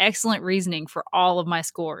had excellent reasoning for all of my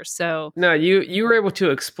scores. So No, you were able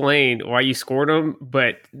to explain why you scored them,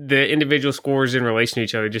 but the individual scores in relation to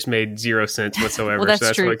each other just made zero sense whatsoever. Well, that's so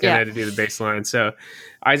that's true, why we kind of yeah. had to do the baseline. So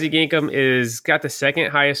Isaac Yankum is got the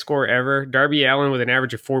second highest score ever. Darby Allin with an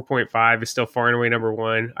average of 4.5 is still far and away number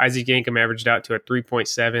one. Isaac Yankum averaged out to a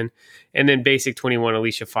 3.7, and then Basic 21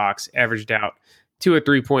 Alicia Fox averaged out to a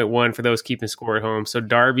 3.1 for those keeping score at home. So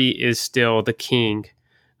Darby is still the king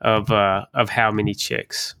of how many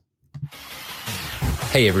chicks.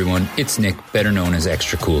 Hey everyone, it's Nick, better known as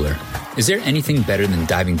Extra Cooler. Is there anything better than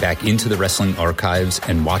diving back into the wrestling archives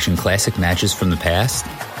and watching classic matches from the past?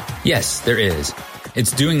 Yes, there is.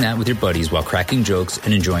 It's doing that with your buddies while cracking jokes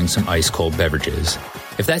and enjoying some ice-cold beverages.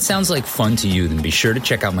 If that sounds like fun to you, then be sure to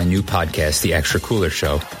check out my new podcast, The Extra Cooler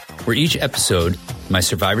Show, where each episode, my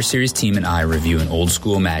Survivor Series team and I review an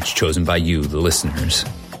old-school match chosen by you, the listeners.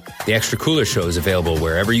 The Extra Cooler Show is available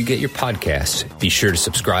wherever you get your podcasts. Be sure to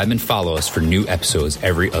subscribe and follow us for new episodes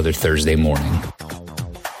every other Thursday morning.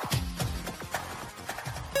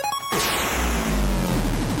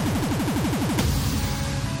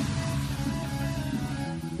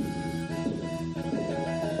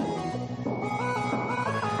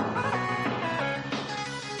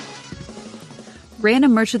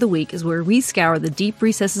 Random Merch of the Week is where we scour the deep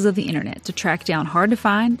recesses of the internet to track down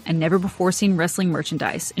hard-to-find and never-before-seen wrestling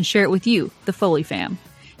merchandise and share it with you, the Foley fam.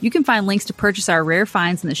 You can find links to purchase our rare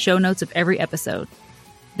finds in the show notes of every episode.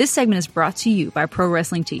 This segment is brought to you by Pro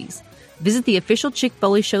Wrestling Tees. Visit the official Chick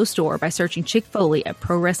Foley Show store by searching Chick Foley at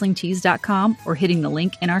ProWrestlingTees.com or hitting the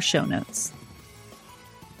link in our show notes.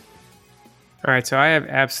 All right, so I have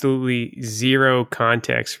absolutely zero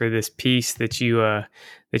context for this piece that you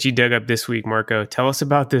dug up this week, Marco. Tell us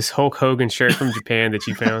about this Hulk Hogan shirt from Japan that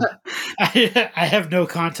you found. I have no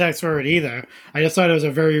context for it either. I just thought it was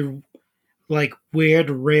a very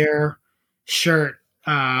weird, rare shirt.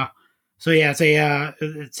 So yeah, it's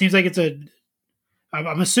it seems like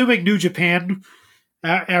I'm assuming New Japan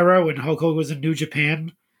era when Hulk Hogan was in New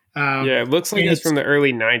Japan. Yeah, it looks like it's from the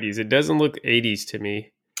early 90s. It doesn't look 80s to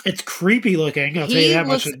me. It's creepy looking. I'll tell you that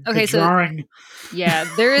much. The drawing. Yeah,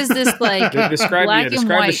 there is this describe black and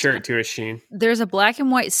white the shirt to us, Sheen. There's a black and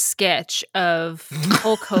white sketch of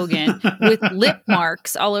Hulk Hogan with lip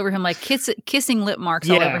marks all over him, like kissing lip marks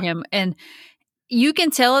all over him, and you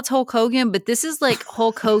can tell it's Hulk Hogan, but this is like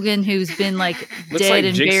Hulk Hogan who's been looks dead like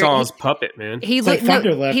and Jigsaw's puppet, man. He looks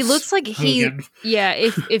like Hogan.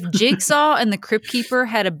 if Jigsaw and the Crypt Keeper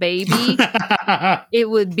had a baby, it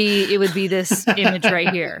would be this image right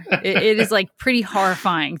here. It is pretty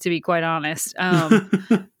horrifying, to be quite honest.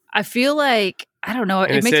 I feel like, I don't know.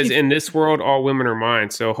 And it says, in this world, all women are mine.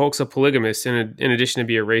 So Hulk's a polygamist in addition to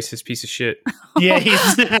be a racist piece of shit. Yeah, he's...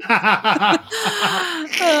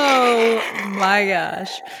 Oh, my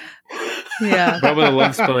gosh. Yeah. Bubba the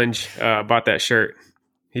Love Sponge bought that shirt.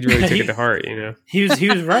 He really took it to heart, you know? He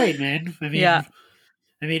was right, man. I mean, yeah.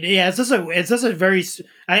 It's just a very...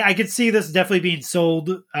 I could see this definitely being sold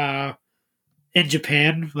in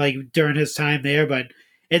Japan, during his time there, but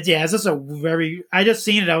it's just a very... I just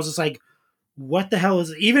seen it, I was just like, what the hell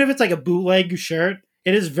is it? Even if it's a bootleg shirt,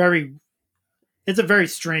 it's a very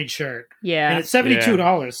strange shirt. Yeah. And it's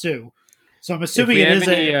 $72 too. So I'm assuming if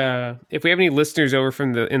we have any listeners over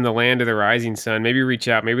from in the land of the rising sun, maybe reach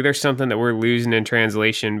out. Maybe there's something that we're losing in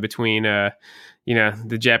translation between the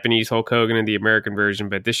Japanese Hulk Hogan and the American version,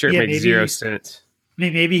 but this shirt makes zero sense.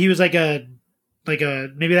 Maybe he was maybe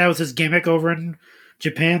that was his gimmick over in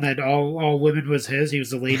Japan, that all women was his. He was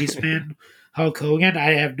the ladies' man. Hulk Hogan.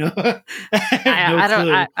 I have no clue.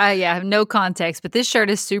 I have no context, but this shirt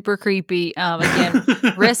is super creepy. Again,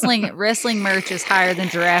 wrestling merch is higher than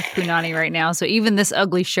Giraffe Punani right now. So even this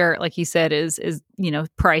ugly shirt, like you said, is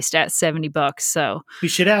priced at $70. So we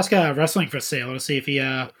should ask Wrestling for Sale to see if he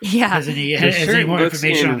has any more looks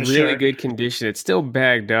information on the shirt. Really good condition. It's still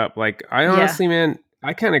bagged up. I honestly, man,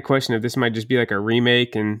 I kind of question if this might just be a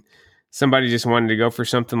remake and somebody just wanted to go for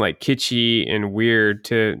something kitschy and weird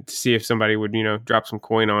to see if somebody would, drop some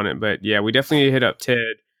coin on it. But yeah, we definitely hit up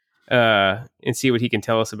Ted and see what he can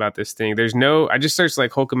tell us about this thing. I just searched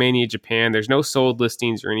Hulkamania Japan. There's no sold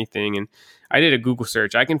listings or anything. And I did a Google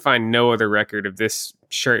search. I can find no other record of this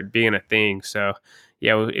shirt being a thing. So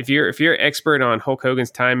yeah, if you're an expert on Hulk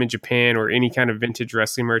Hogan's time in Japan or any kind of vintage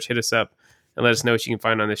wrestling merch, hit us up and let us know what you can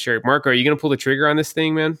find on this shirt. Marco, are you going to pull the trigger on this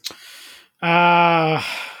thing, man?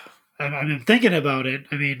 I'm thinking about it.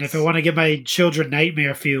 I mean, if I want to give my children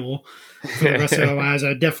nightmare fuel for the rest of their lives,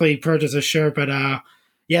 I'd definitely purchase a shirt. But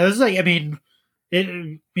this is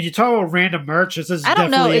when you talk about random merch, this is I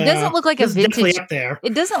don't know. It doesn't look like a this is definitely vintage. up there.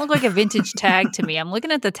 It doesn't look like a vintage tag to me. I'm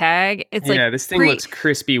looking at the tag. It's Yeah, like this thing looks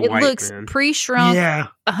crispy It white, looks man. pre-shrunk, Yeah,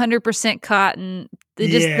 100% cotton. It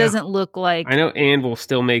just Yeah. doesn't look like. I know Anvil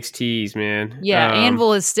still makes tees, man. Yeah,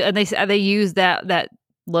 Anvil is still. And they use that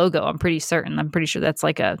logo. I'm pretty certain. I'm pretty sure that's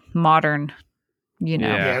like a modern.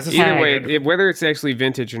 Yeah. this is Either how way, I- whether it's actually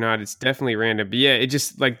vintage or not, it's definitely random. But yeah, it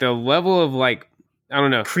just like the level of like, I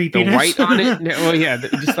don't know, Creepiness. the white on it. Well, yeah,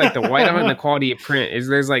 just like the white on it and the quality of print is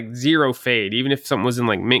there's like zero fade. Even if something was in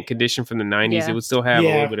like mint condition from the 90s, Yeah. it would still have a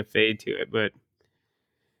Yeah. little bit of fade to it. But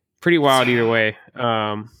pretty wild either way.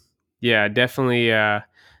 Yeah, definitely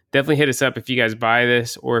hit us up if you guys buy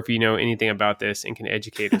this or if you know anything about this and can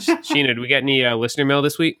educate us. Sheena, do we got any listener mail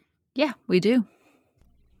this week? Yeah, we do.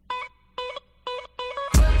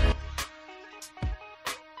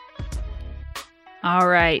 All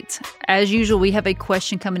right. As usual, we have a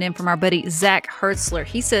question coming in from our buddy Zach Hertzler.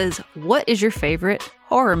 He says, "What is your favorite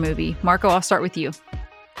horror movie?" Marco, I'll start with you.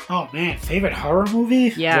 Oh man, favorite horror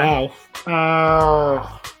movie? Yeah.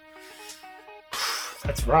 Wow.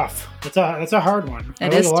 That's rough. That's a hard one. I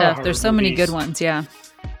It like is a lot of tough. horror There's so many movies. good ones. Yeah.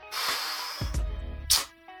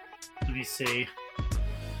 Let me see.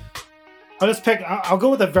 I'll go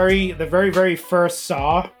with the very first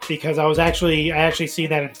Saw because I actually seen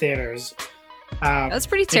that in theaters. That's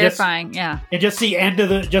pretty and just- terrifying. Yeah. And just see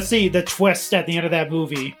the twist at the end of that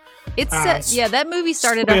movie. It's Uh, that movie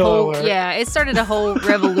started a spoiler whole alert. it started a whole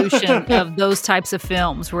revolution of those types of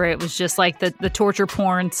films where it was just like the torture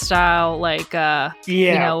porn style like horror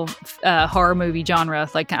movie genre.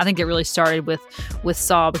 Like I think it really started with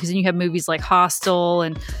Saw because then you have movies like Hostel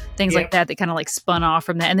and things like that kind of like spun off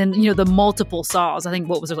from that, and then the multiple Saws. I think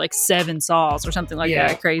what was it, like 7 Saws or something like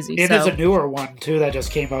that, crazy. And So there's a newer one too that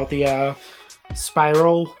just came out, the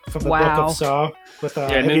Spiral from the Book Wow. of Saw. With Yeah,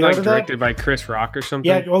 have and then you like heard of that? directed by Chris Rock or something.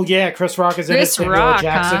 Yeah, Chris Rock is in it. Chris Samuel Rock,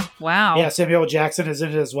 Jackson. huh? Wow. Yeah, Samuel Jackson is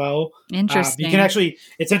in it as well. Interesting. You can actually,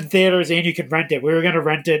 it's in theaters and you can rent it. We were going to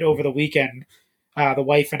rent it over the weekend, the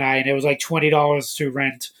wife and I, and it was like $20 to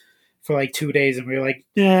rent for like 2 days. And we were like,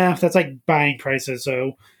 yeah, that's like buying prices.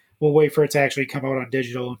 So we'll wait for it to actually come out on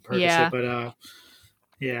digital and purchase Yeah. it. But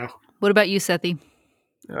yeah. What about you, Sethi?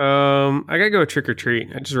 I gotta go with Trick or Treat.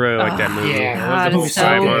 I just really like that movie. yeah. I love God, the it's whole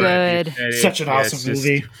vibe so on it. good. It- Such an yeah, awesome it's just-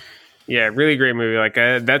 movie. Yeah, really great movie. Like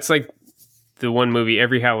that's like the one movie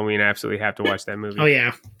every Halloween I absolutely have to watch that movie. Oh,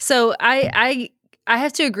 yeah. So I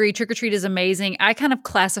have to agree. Trick or Treat is amazing. I kind of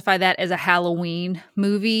classify that as a Halloween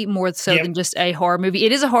movie more so Yep. than just a horror movie.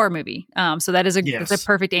 It is a horror movie, so that is Yes. it's a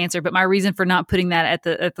perfect answer. But my reason for not putting that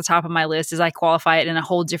at the top of my list is I qualify it in a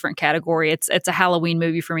whole different category. It's a Halloween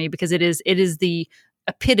movie for me because it is the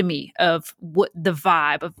epitome of what the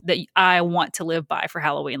vibe of that I want to live by for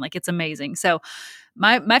Halloween. Like it's amazing. So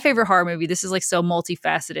my favorite horror movie, this is like so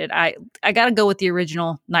multifaceted. I got to go with the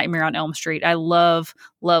original Nightmare on Elm Street. I love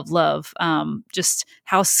just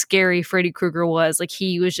how scary Freddy Krueger was. Like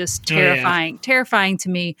he was just terrifying to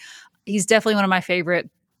me. He's definitely one of my favorite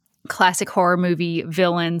classic horror movie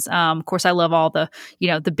villains. Of course I love all the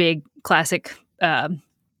big classic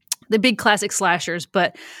slashers,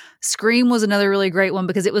 but Scream was another really great one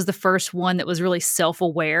because it was the first one that was really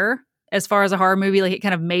self-aware as far as a horror movie. Like it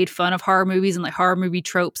kind of made fun of horror movies and like horror movie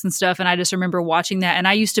tropes and stuff. And I just remember watching that. And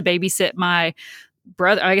I used to babysit my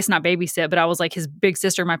brother, I guess not babysit, but I was like his big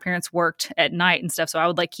sister. My parents worked at night and stuff. So I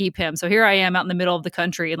would like keep him. So here I am out in the middle of the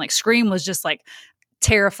country and like Scream was just like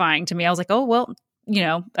terrifying to me. I was like, oh, well,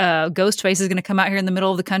 Ghostface is going to come out here in the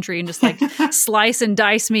middle of the country and just like slice and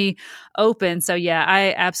dice me open. So yeah,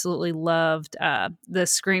 I absolutely loved the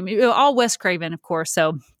Scream, all Wes Craven, of course.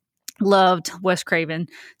 So loved Wes Craven.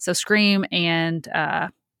 So Scream and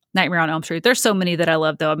Nightmare on Elm Street. There's so many that I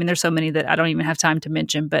love, though. I mean, there's so many that I don't even have time to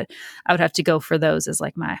mention, but I would have to go for those as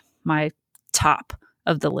like my top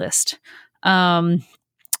of the list.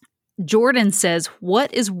 Jordan says,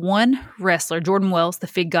 what is one wrestler, Jordan Wells, the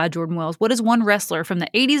Fig God Jordan Wells, what is one wrestler from the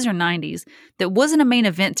 80s or 90s that wasn't a main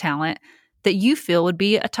event talent that you feel would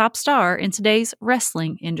be a top star in today's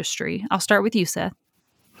wrestling industry? I'll start with you, Seth.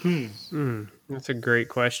 That's a great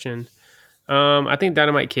question. I think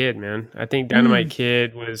Dynamite Kid, man. I think Dynamite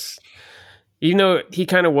Kid was, even though he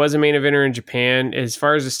kind of was a main eventer in Japan, as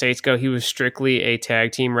far as the States go, he was strictly a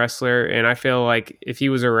tag team wrestler. And I feel like if he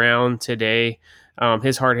was around today,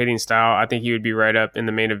 his hard-hitting style, I think he would be right up in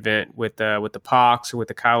the main event with the Pacs or with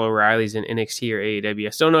the Kyle O'Reillys in NXT or AEW. I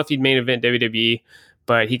still don't know if he'd main event WWE,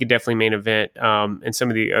 but he could definitely main event in some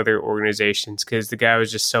of the other organizations because the guy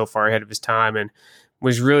was just so far ahead of his time and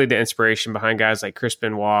was really the inspiration behind guys like Chris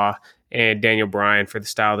Benoit and Daniel Bryan for the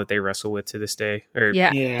style that they wrestle with to this day. Or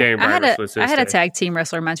Yeah. Daniel I Bryan had wrestles to I this had a day. tag team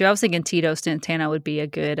wrestler in mind too. I was thinking Tito Santana would be a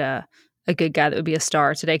good guy that would be a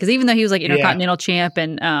star today, because even though he was like Intercontinental champ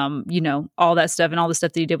and all that stuff and all the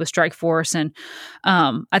stuff that he did with Strike Force, and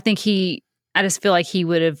I just feel like he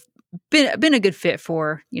would have been a good fit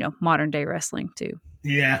for modern day wrestling too.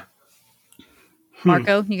 Yeah.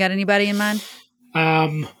 Marco, you got anybody in mind?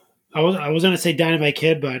 I was gonna say Dynamite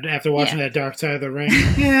Kid, but after watching that Dark Side of the Ring,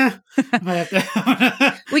 I might have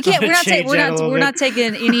to. We can't. We're not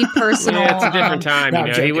taking any personal. Yeah, it's a different time. No,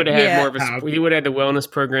 he would have had more of Yeah. he would have had the wellness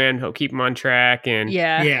program to help keep him on track, and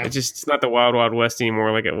Yeah. it's not the Wild Wild West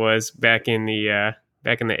anymore like it was back in the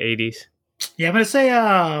 80s. Yeah, I'm gonna say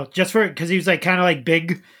just for because he was like kind of like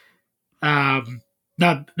big,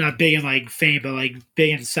 not big in like fame, but like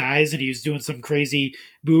big in size, and he was doing some crazy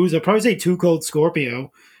moves. I'd probably say Too Cold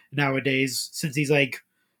Scorpio nowadays, since he's like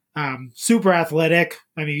super athletic.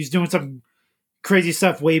 I mean, he's doing some crazy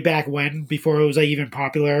stuff way back when, before it was like even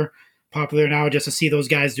popular now. Just to see those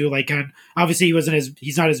guys do like obviously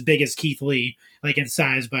he's not as big as Keith Lee like in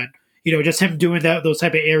size, but just him doing those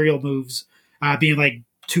type of aerial moves, being like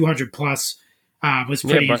 200 plus, was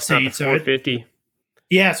pretty insane. So 450.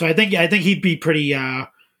 so I think he'd be pretty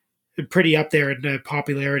up there in the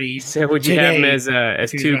popularity. So would you have him as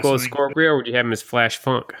Too Cold Scorpio, or would you have him as Flash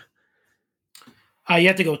Funk? You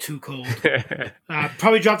have to go Too Cold.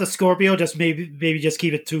 Probably drop the Scorpio. Just maybe just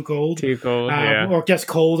keep it Too Cold. Too Cold, yeah. Or just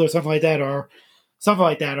Cold or something like that, or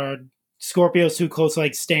Scorpio's too close to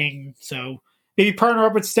like Sting. So maybe partner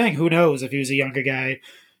up with Sting. Who knows if he was a younger guy,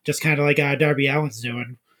 just kind of like Darby Allin's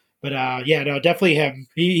doing. But definitely him.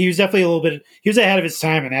 He was definitely he was ahead of his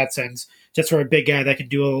time in that sense. Just for a big guy that can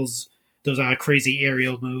do those crazy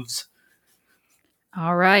aerial moves.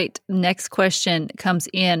 All right. Next question comes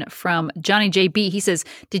in from Johnny JB. He says,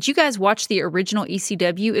 did you guys watch the original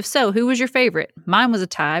ECW? If so, who was your favorite? Mine was a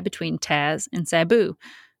tie between Taz and Sabu.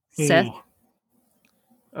 Seth?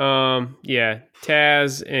 Yeah,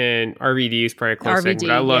 Taz and RVD is probably a close second,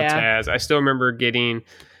 but I love Taz. I still remember getting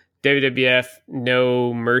WWF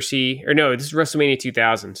No Mercy, or no, this is WrestleMania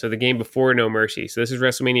 2000, so the game before No Mercy. So this is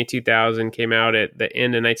WrestleMania 2000, came out at the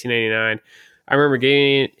end of 1999. I remember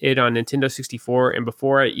getting it on Nintendo 64, and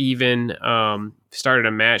before I even started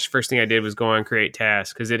a match, first thing I did was go on Create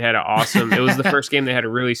Taz, because it had an awesome, it was the first game that had a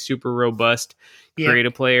really super robust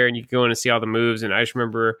creative player, and you could go in and see all the moves, and I just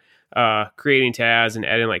remember creating Taz and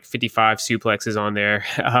adding like 55 suplexes on there,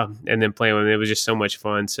 and then playing with it. It was just so much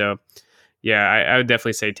fun. So yeah, I would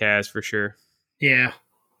definitely say Taz for sure. Yeah.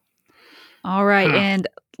 All right. And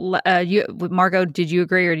Margo, did you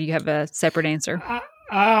agree, or do you have a separate answer?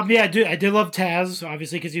 Yeah, I did love Taz,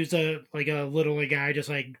 obviously, because he was a little guy, just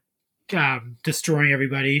like destroying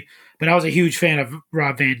everybody. But I was a huge fan of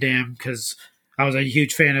Rob Van Dam, because I was a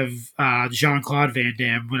huge fan of Jean-Claude Van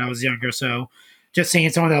Damme when I was younger. So just seeing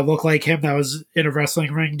someone that looked like him, that was in a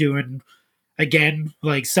wrestling ring doing, again,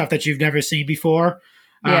 like stuff that you've never seen before.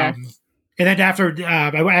 Yeah. And then after, I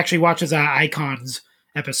actually watched his Icons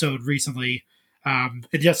episode recently. And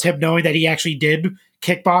just him knowing that he actually did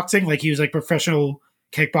kickboxing, like he was like professional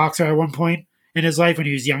kickboxer at one point in his life when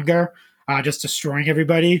he was younger, just destroying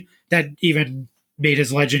everybody. That even made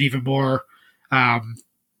his legend even more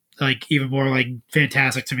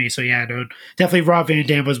fantastic to me. So yeah, no, definitely Rob Van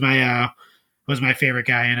Dam was my favorite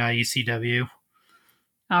guy in ECW.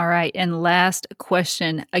 All right. And last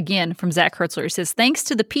question, again, from Zach Hertzler. He says, thanks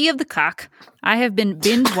to the pee of the cock, I have been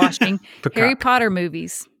binge watching Harry Potter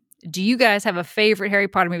movies. Do you guys have a favorite Harry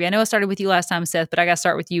Potter movie? I know I started with you last time, Seth, but I got to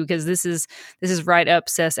start with you, because this is right up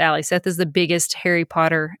Seth's alley. Seth is the biggest Harry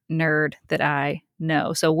Potter nerd that I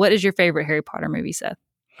know. So what is your favorite Harry Potter movie, Seth?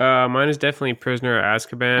 Mine is definitely Prisoner of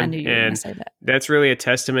Azkaban. I knew you were going to say that. That's really a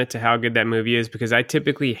testament to how good that movie is, because I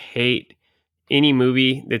typically hate any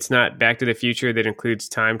movie that's not Back to the Future that includes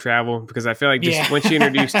time travel, because I feel like once you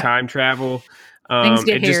introduce time travel, things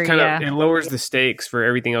get it just hairy, it lowers the stakes for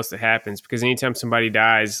everything else that happens, because anytime somebody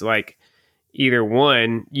dies, like either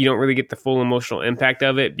one, you don't really get the full emotional impact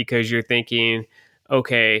of it, because you're thinking,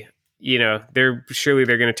 okay, they're going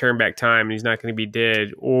to turn back time and he's not going to be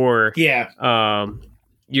dead, or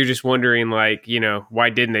you're just wondering, like, why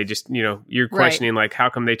didn't they just, you're questioning, like, how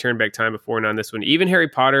come they turned back time before and on this one? Even Harry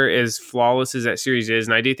Potter, as flawless as that series is,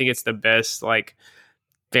 and I do think it's the best, like,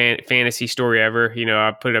 fantasy story ever.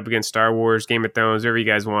 I put it up against Star Wars, Game of Thrones, whatever you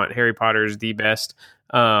guys want. Harry Potter is the best.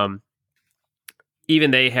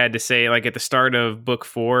 even they had to say, like at the start of book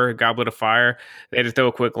 4, Goblet of Fire, they had to throw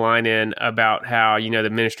a quick line in about how, the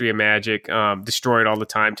Ministry of Magic destroyed all the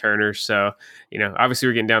time turners. So, obviously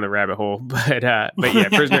we're getting down the rabbit hole, but yeah,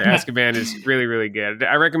 Prisoner of Azkaban is really, really good.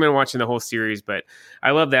 I recommend watching the whole series, but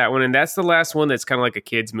I love that one. And that's the last one that's kind of like a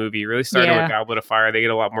kid's movie. Really started with Goblet of Fire. They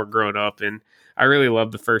get a lot more grown up, and I really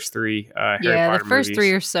love the first 3 Harry Potter the first movies.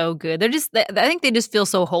 3 are so good. They're just, I think they just feel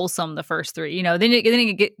so wholesome, the first 3. Then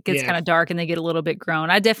it gets kind of dark and they get a little bit grown.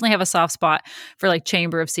 I definitely have a soft spot for like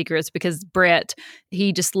Chamber of Secrets because Brett,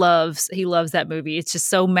 he loves that movie. It's just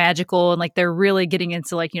so magical, and like they're really getting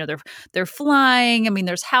into like, they're flying. I mean,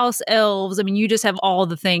 there's house elves. I mean, you just have all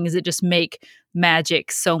the things that just make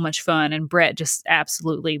magic so much fun, and Brett just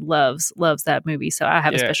absolutely loves that movie. So I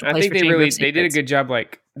have a special place for Chamber of Secrets. They did a good job.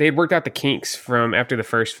 Like they had worked out the kinks from after the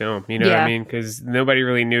first film, what I mean? Because nobody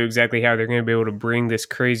really knew exactly how they're going to be able to bring this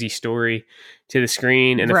crazy story to the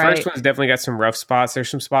screen. And the first one's definitely got some rough spots. There's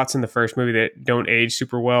some spots in the first movie that don't age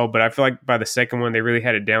super well, but I feel like by the second one, they really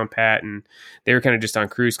had it down pat, and they were kind of just on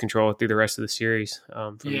cruise control through the rest of the series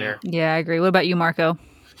from there. Yeah, I agree. What about you, Marco?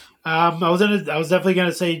 I was definitely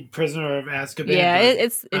gonna say Prisoner of Azkaban. Yeah,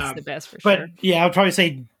 it's the best for sure. But yeah, I would probably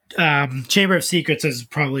say Chamber of Secrets is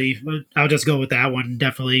probably. I'll just go with that one.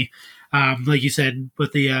 Definitely, like you said,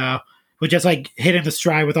 with with just like hitting the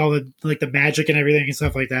stride with all the like the magic and everything and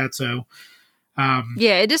stuff like that. So.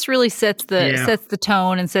 It just really sets the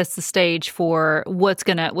tone and sets the stage for what's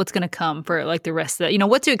gonna come for like the rest of it.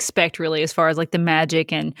 What to expect really as far as like the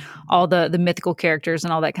magic and all the mythical characters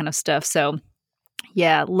and all that kind of stuff. So.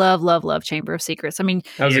 Yeah, love Chamber of Secrets. I mean,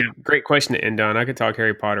 that was a great question to end on. I could talk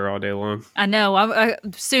Harry Potter all day long. I know. I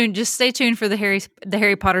soon, just stay tuned for the Harry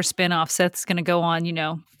Potter spinoff. Seth's going to go on,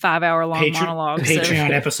 5-hour long monologue.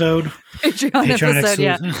 Patreon episode. Patreon episode.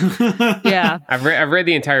 Yeah. I've read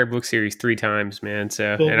the entire book series 3 times, man.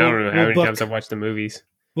 So, and I don't know how many times I've watched the movies.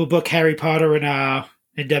 We'll book Harry Potter in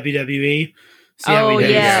WWE.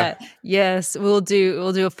 Yes, we'll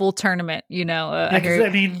do a full tournament. I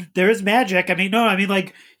mean, there is magic. I mean,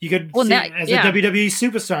 like you could see as a WWE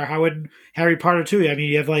superstar. How would Harry Potter too? I mean,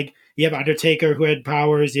 you have Undertaker who had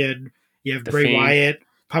powers. You have Bray Fiend. Wyatt,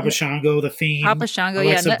 Papa Shango, the Fiend,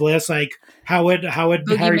 Alexa Bliss. Like how would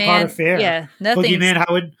Harry Potter fare? Yeah, nothing. Boogeyman,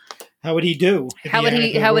 how would he do? How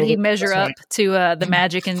would he measure up to the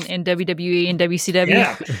magic in WWE and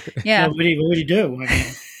WCW? Yeah. What would he do? I mean.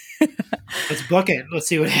 Let's book it. Let's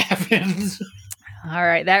see what happens. All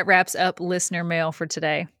right. That wraps up listener mail for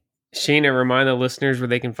today. Sheena, remind the listeners where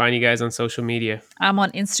they can find you guys on social media. I'm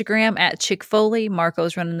on Instagram at Chick Foley.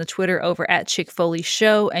 Marco's running the Twitter over at Chick Foley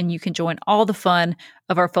Show. And you can join all the fun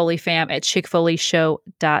of our Foley fam at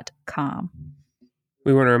chickfoleyshow.com.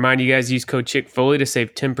 We want to remind you guys, use code Chick Foley to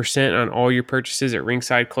save 10% on all your purchases at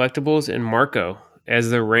Ringside Collectibles. And Marco,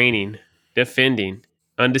 as the reigning, defending,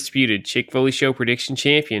 undisputed Chick Foley Show prediction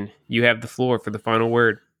champion, you have the floor for the final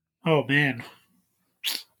word. Oh, man.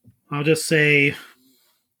 I'll just say,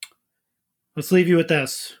 let's leave you with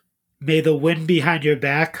this. May the wind behind your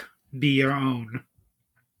back be your own.